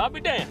 Oh, I'll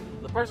be damned.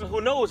 The person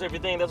who knows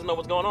everything doesn't know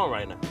what's going on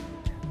right now.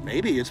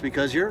 Maybe it's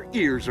because your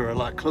ears are a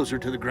lot closer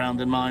to the ground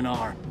than mine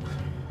are.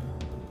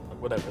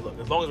 Look, whatever, look,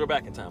 as long as we're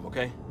back in time,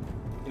 okay?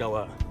 You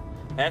know,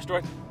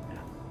 Asteroid?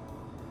 Yeah.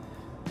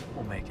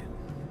 We'll make it.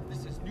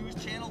 This is News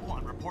Channel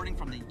 1 reporting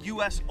from the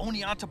U.S.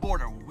 Oneonta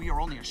border, where we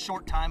are only a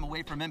short time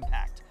away from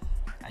impact.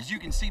 As you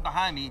can see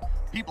behind me,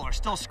 people are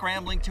still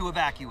scrambling to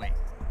evacuate.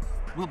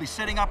 We'll be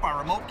setting up our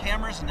remote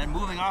cameras and then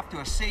moving off to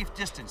a safe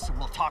distance, so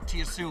we'll talk to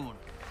you soon.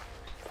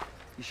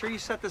 You sure you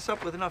set this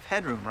up with enough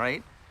headroom,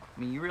 right? I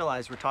mean, you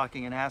realize we're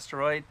talking an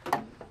asteroid.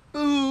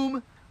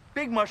 Boom!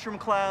 Big mushroom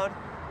cloud.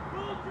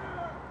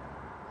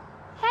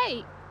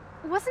 Hey,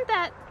 wasn't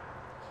that...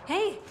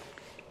 Hey,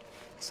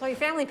 I saw your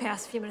family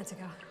pass a few minutes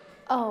ago.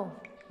 Oh,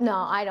 no,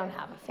 I don't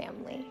have a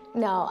family.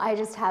 No, I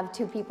just have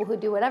two people who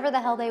do whatever the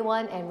hell they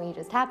want, and we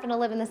just happen to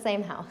live in the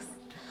same house.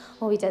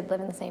 Well, we did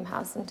live in the same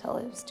house until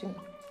it was to,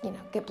 you know,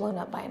 get blown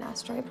up by an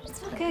asteroid, but it's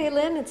fine. Okay,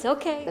 Lynn, it's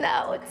okay.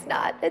 No, it's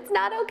not. It's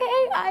not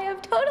okay. I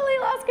have totally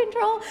lost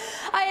control.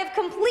 I have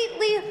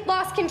completely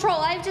lost control.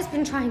 I've just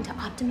been trying to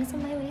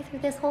optimism my way through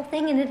this whole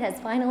thing, and it has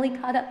finally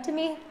caught up to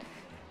me.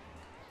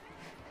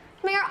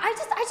 Mayor, I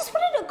just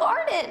wanted a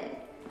garden.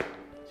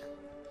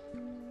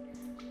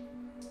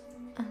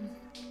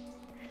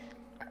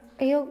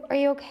 Are you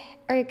okay?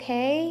 Are you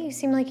okay? You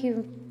seem like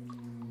you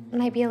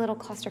might be a little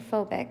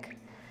claustrophobic.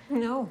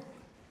 No,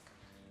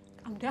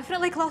 I'm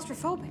definitely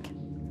claustrophobic.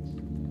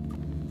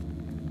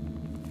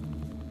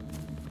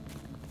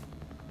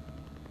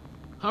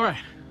 All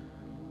right.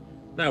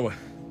 Now what?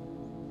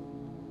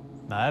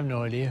 I have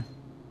no idea.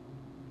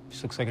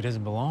 Just looks like it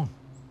doesn't belong.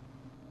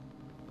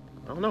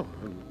 I don't know.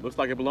 It looks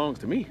like it belongs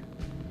to me.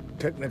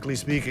 Technically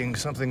speaking,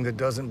 something that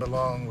doesn't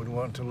belong would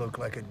want to look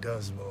like it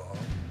does belong.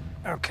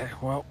 Okay,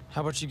 well,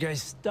 how about you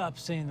guys stop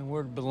saying the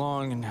word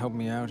belong and help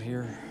me out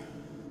here?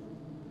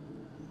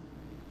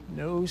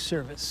 No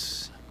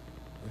service.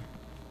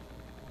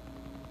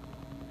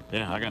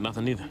 Yeah, I got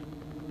nothing either.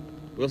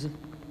 Wilson?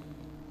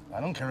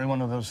 I don't carry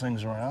one of those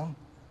things around.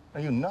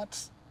 Are you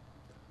nuts?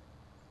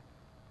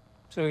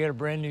 So we got a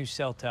brand new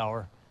cell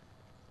tower,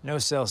 no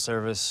cell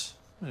service,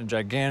 and a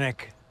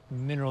gigantic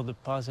mineral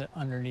deposit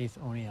underneath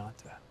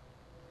Oneonta.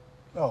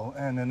 Oh,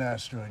 and an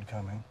asteroid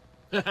coming.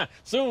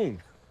 Soon.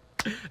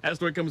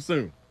 Asteroid comes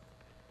soon.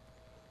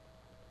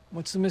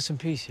 What's the missing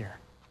piece here?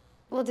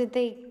 Well, did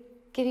they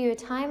give you a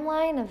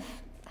timeline of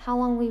how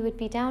long we would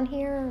be down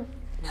here?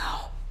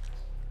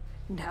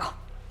 No.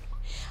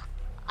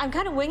 I'm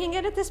kind of winging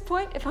it at this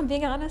point, if I'm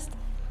being honest.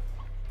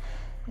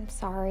 I'm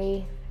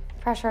sorry.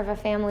 The pressure of a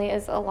family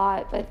is a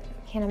lot, but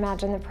I can't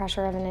imagine the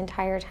pressure of an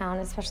entire town,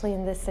 especially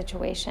in this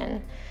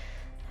situation.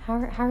 How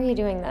are you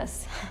doing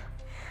this?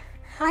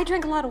 I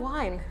drink a lot of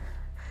wine.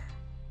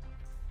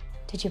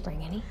 Did you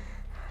bring any?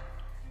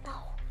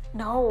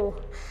 No.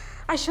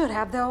 I should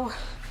have, though.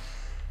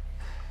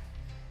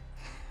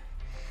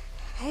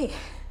 Hey,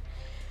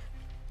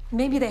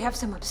 maybe they have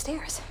some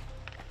upstairs.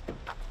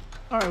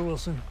 All right,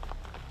 Wilson.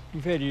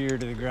 You've had your ear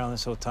to the ground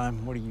this whole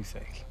time. What do you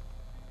think?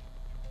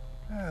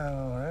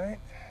 All right.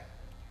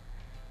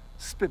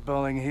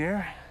 Spitballing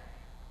here.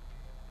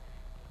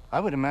 I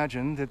would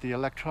imagine that the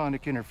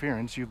electronic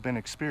interference you've been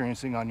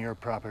experiencing on your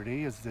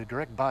property is the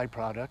direct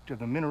byproduct of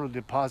the mineral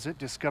deposit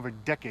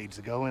discovered decades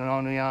ago in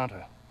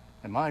Oneonta.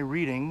 And my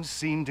readings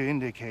seem to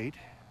indicate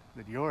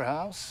that your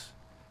house,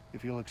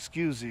 if you'll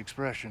excuse the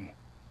expression,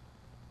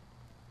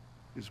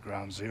 is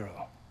ground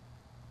zero.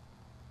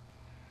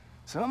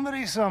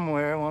 Somebody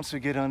somewhere wants to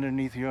get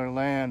underneath your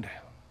land.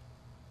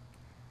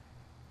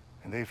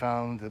 And they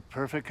found the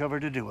perfect cover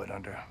to do it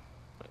under.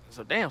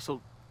 So damn,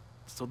 so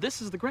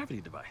this is the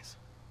gravity device.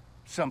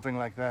 Something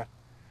like that.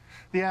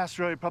 The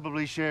asteroid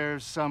probably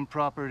shares some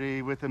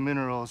property with the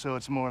mineral, so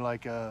it's more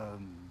like a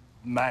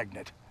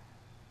magnet.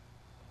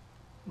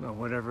 Well,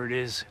 whatever it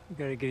is, we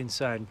gotta get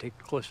inside and take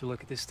a closer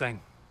look at this thing.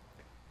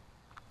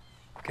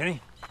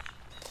 Kenny?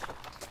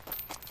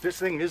 If this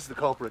thing is the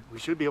culprit, we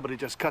should be able to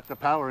just cut the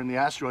power and the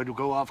asteroid will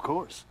go off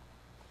course.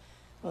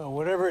 Well,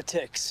 whatever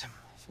heretics.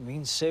 If it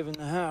means saving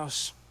the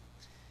house.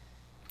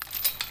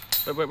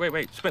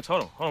 Wait. Spence,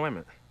 hold on, wait a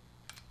minute.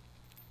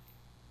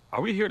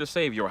 Are we here to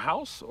save your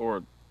house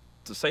or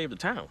to save the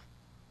town?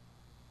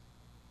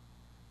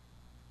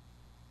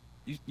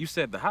 You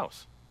said the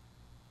house.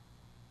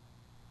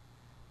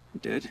 You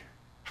did?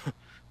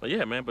 Well,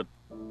 yeah, man, but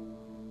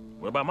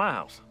what about my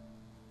house?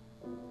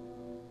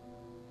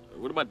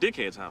 What about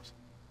Dickhead's house?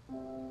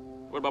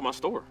 What about my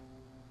store?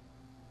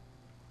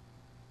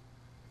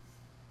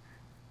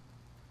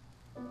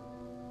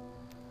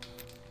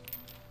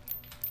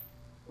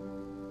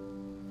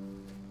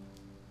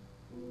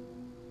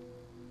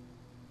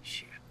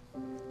 Shit.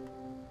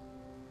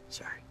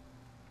 Sorry.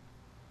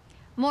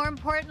 More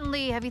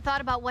importantly, have you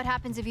thought about what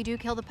happens if you do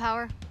kill the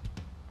power?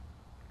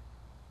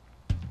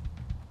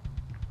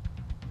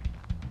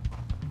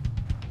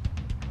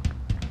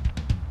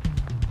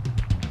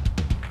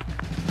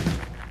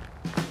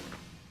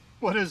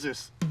 What is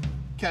this?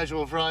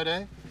 Casual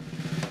Friday?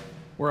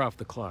 We're off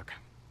the clock.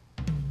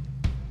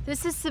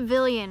 This is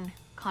civilian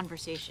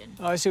conversation.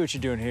 Oh, I see what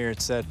you're doing here.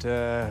 It's that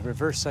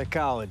reverse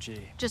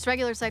psychology. Just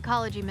regular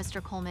psychology,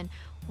 Mr. Coleman.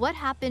 What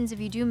happens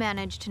if you do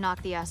manage to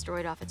knock the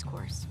asteroid off its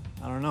course?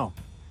 I don't know.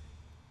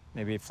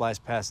 Maybe it flies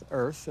past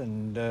Earth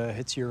and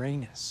hits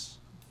Uranus.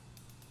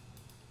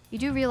 You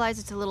do realize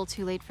it's a little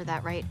too late for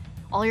that, right?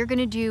 All you're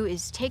gonna do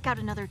is take out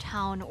another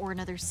town or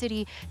another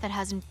city that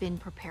hasn't been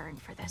preparing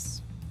for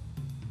this.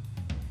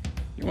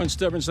 You're one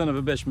stubborn son of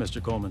a bitch,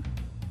 Mr. Coleman.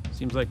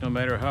 Seems like no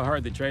matter how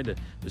hard they tried to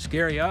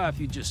scare you off,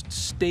 you just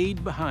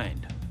stayed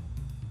behind.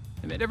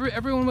 I mean,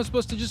 everyone was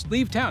supposed to just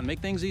leave town, make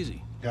things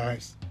easy.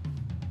 Guys,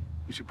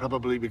 we should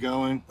probably be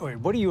going. Wait,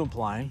 what are you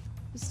implying?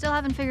 You still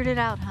haven't figured it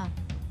out, huh?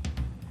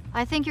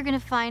 I think you're gonna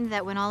find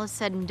that when all is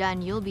said and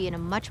done, you'll be in a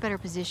much better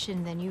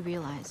position than you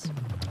realize.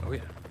 Oh, yeah.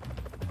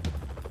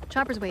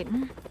 Chopper's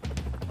waiting.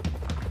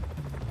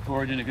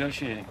 Forward to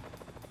negotiating.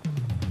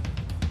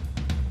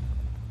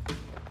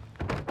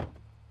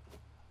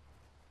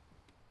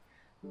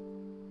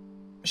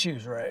 She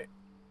was right.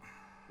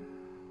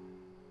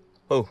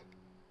 Who?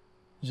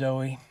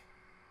 Zoe.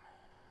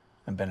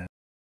 I've been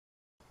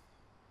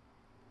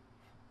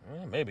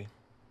in. Maybe.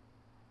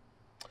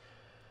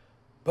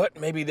 But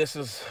maybe this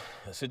is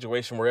a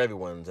situation where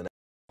everyone's in.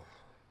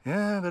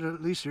 Yeah, but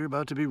at least you're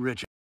about to be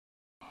rich.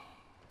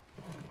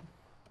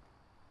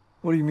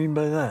 What do you mean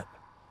by that?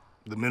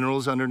 The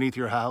minerals underneath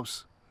your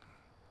house.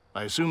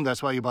 I assume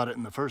that's why you bought it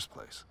in the first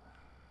place.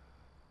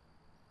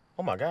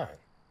 Oh my God.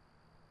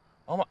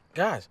 Oh my,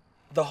 guys,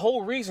 the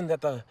whole reason that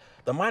the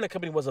mining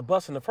company was a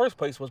bust in the first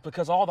place was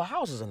because all the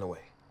houses in the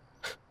way.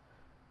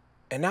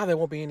 And now there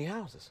won't be any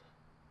houses.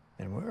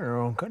 And we're in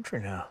our own country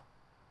now.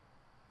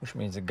 Which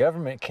means the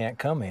government can't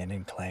come in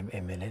and claim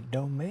eminent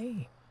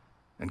domain.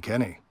 And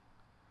Kenny,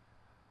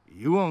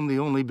 you own the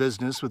only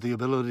business with the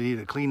ability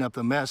to clean up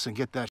the mess and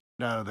get that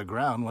shit out of the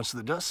ground once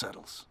the dust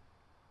settles.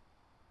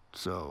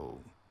 So,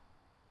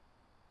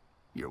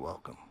 you're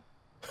welcome.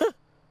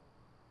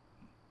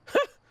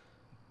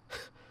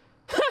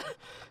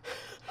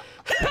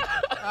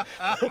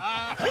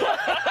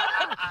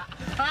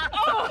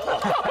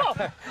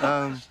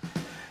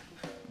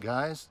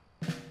 Guys,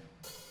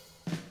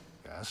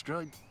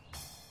 Asteroid?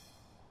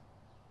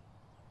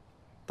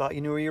 Thought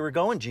you knew where you were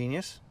going,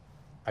 genius.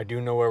 I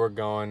do know where we're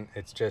going.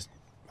 It's just,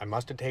 I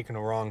must have taken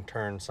a wrong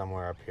turn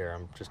somewhere up here.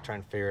 I'm just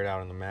trying to figure it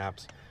out on the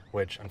maps,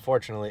 which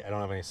unfortunately I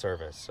don't have any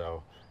service,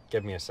 so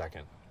give me a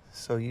second.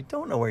 So you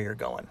don't know where you're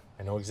going?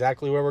 I know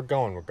exactly where we're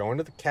going. We're going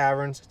to the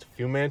caverns. It's a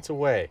few minutes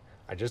away.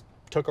 I just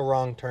took a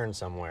wrong turn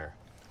somewhere.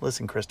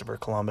 Listen, Christopher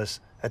Columbus,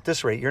 at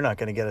this rate, you're not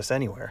going to get us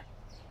anywhere.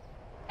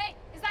 Hey,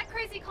 is that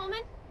crazy,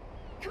 Coleman?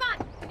 Come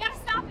on, we gotta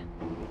stop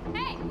him.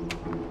 Hey!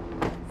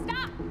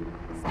 Stop!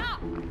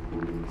 Stop!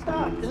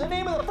 Stop! In the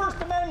name of the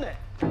First Amendment!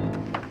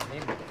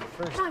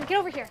 Come on, get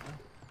over here.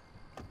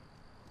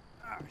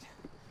 Are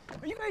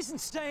you guys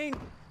insane?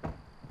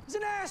 There's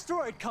an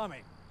asteroid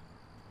coming.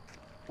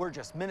 We're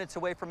just minutes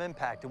away from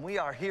impact, and we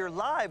are here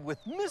live with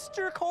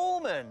Mr.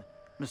 Coleman.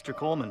 Mr.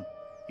 Coleman,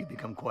 you've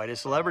become quite a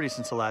celebrity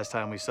since the last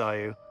time we saw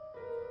you.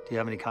 Do you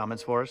have any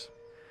comments for us?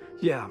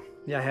 Yeah,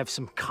 I have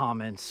some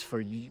comments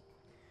for you.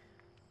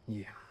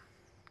 Yeah.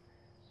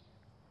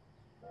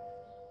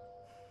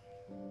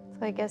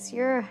 So I guess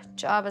your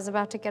job is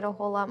about to get a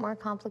whole lot more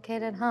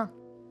complicated, huh?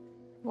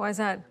 Why is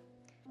that?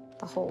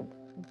 The whole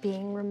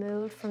being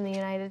removed from the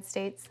United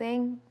States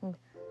thing.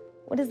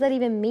 What does that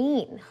even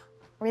mean?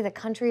 Are we the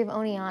country of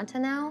Oneonta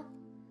now?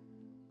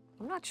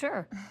 I'm not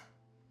sure.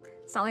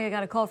 It's not like I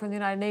got a call from the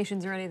United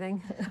Nations or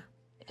anything.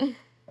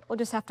 We'll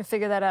just have to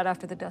figure that out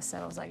after the dust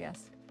settles, I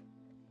guess.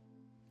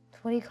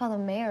 What do you call the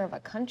mayor of a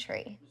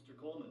country? Mr.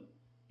 Coleman,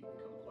 you've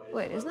become quite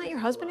Wait, isn't that your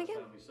husband again?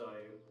 Do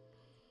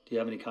you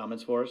have any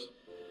comments for us?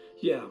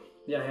 Yeah,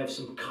 I have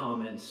some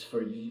comments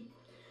for you.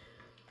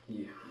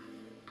 Yeah.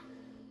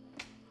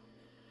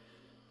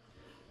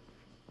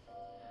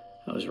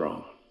 I was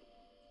wrong.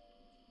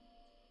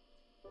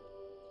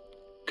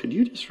 Could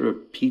you just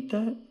repeat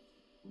that?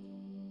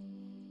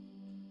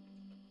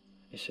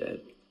 I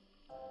said,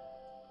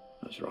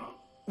 I was wrong.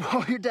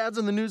 Oh, your dad's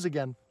in the news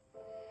again.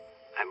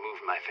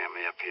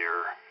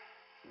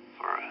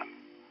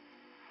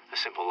 a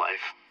simple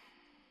life.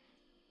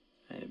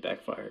 And it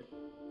backfired.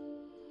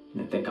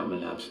 And they think I'm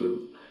an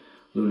absolute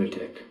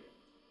lunatic.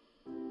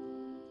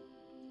 And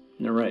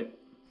they're right.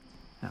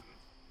 Yeah.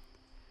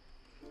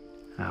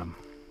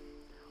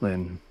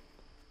 Lynn,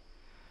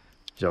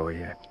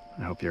 Zoe, I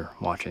hope you're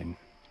watching.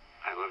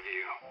 I love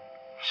you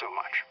so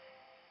much.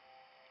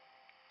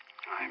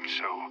 I'm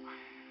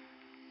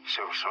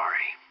so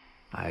sorry.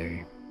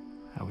 I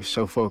was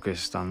so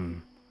focused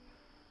on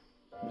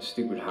the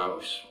stupid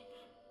house,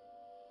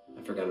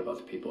 I forgot about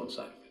the people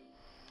inside of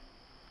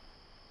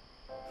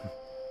it.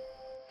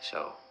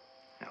 So,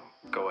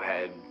 go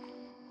ahead,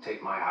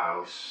 take my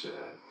house,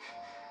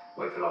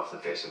 wipe it off the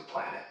face of the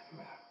planet.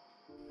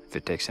 If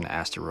it takes an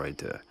asteroid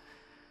to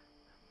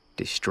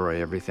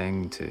destroy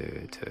everything,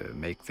 to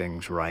make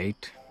things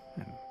right,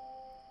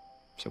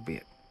 so be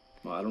it.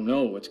 Well, I don't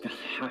know what's gonna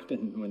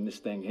happen when this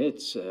thing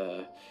hits.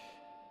 It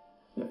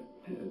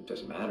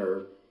doesn't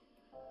matter,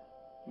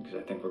 because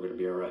I think we're gonna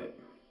be all right.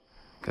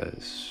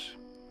 Because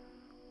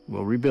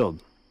we'll rebuild.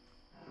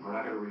 We're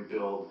not gonna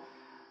rebuild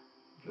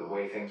the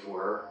way things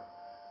were.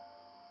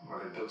 We're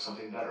gonna build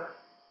something better.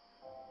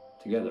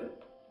 Together.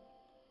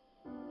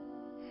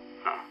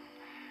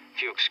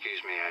 If you'll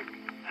excuse me,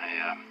 I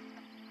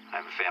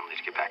have a family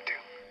to get back to.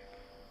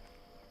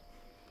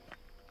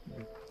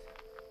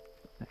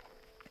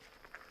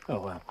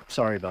 Oh,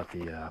 sorry about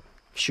the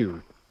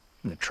shoe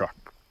in the truck.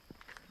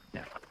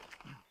 Yeah.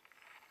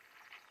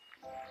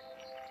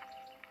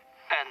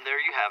 And there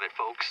you have it,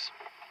 folks.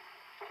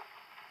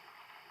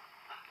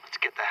 Let's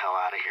get the hell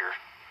out of here.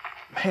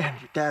 Man,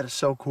 your dad is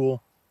so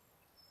cool.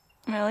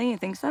 Really? You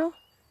think so?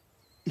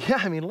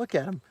 Yeah, I mean, look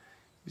at him.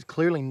 He's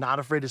clearly not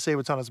afraid to say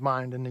what's on his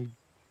mind, and he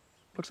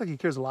looks like he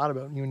cares a lot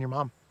about you and your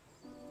mom.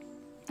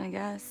 I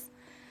guess.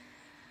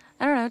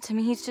 I don't know. To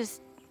me, he's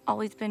just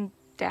always been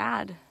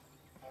Dad.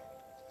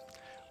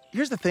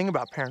 Here's the thing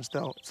about parents,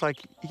 though. It's like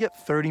you get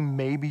 30,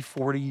 maybe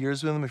 40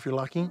 years with them if you're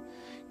lucky. You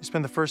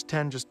spend the first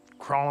 10 just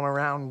crawling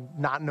around,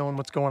 not knowing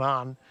what's going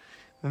on.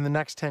 Then the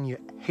next 10, you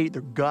hate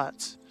their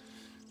guts.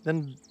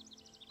 Then,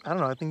 I don't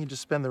know, I think you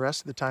just spend the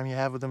rest of the time you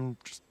have with them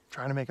just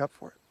trying to make up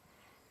for it.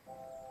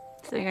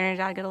 So you and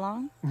your dad get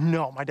along?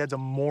 No, my dad's a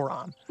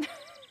moron.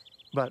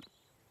 But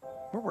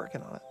we're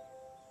working on it.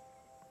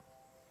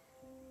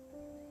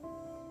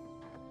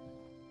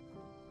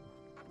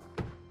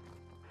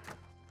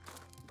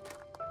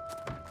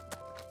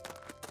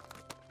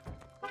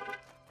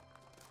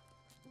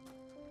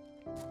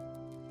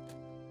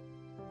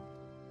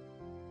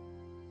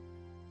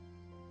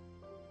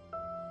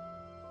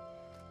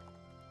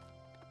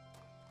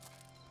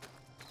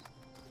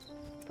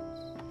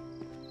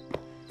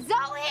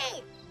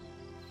 Zoe!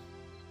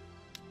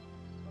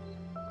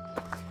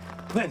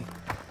 Lynn!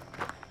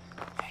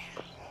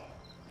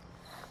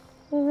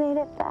 We made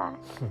it back.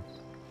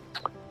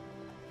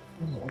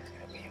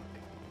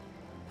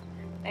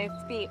 Nice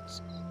speech.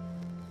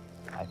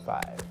 High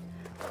five.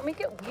 Don't make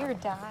it weird,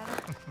 Dad.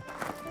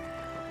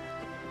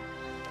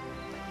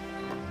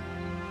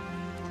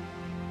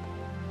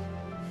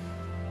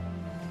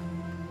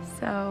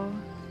 So,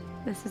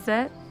 this is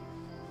it?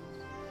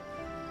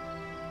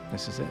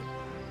 This is it.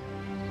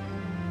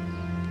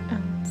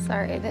 I'm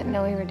sorry, I didn't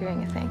know we were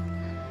doing a thing.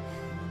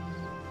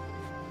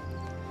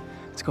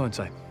 Let's go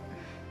inside.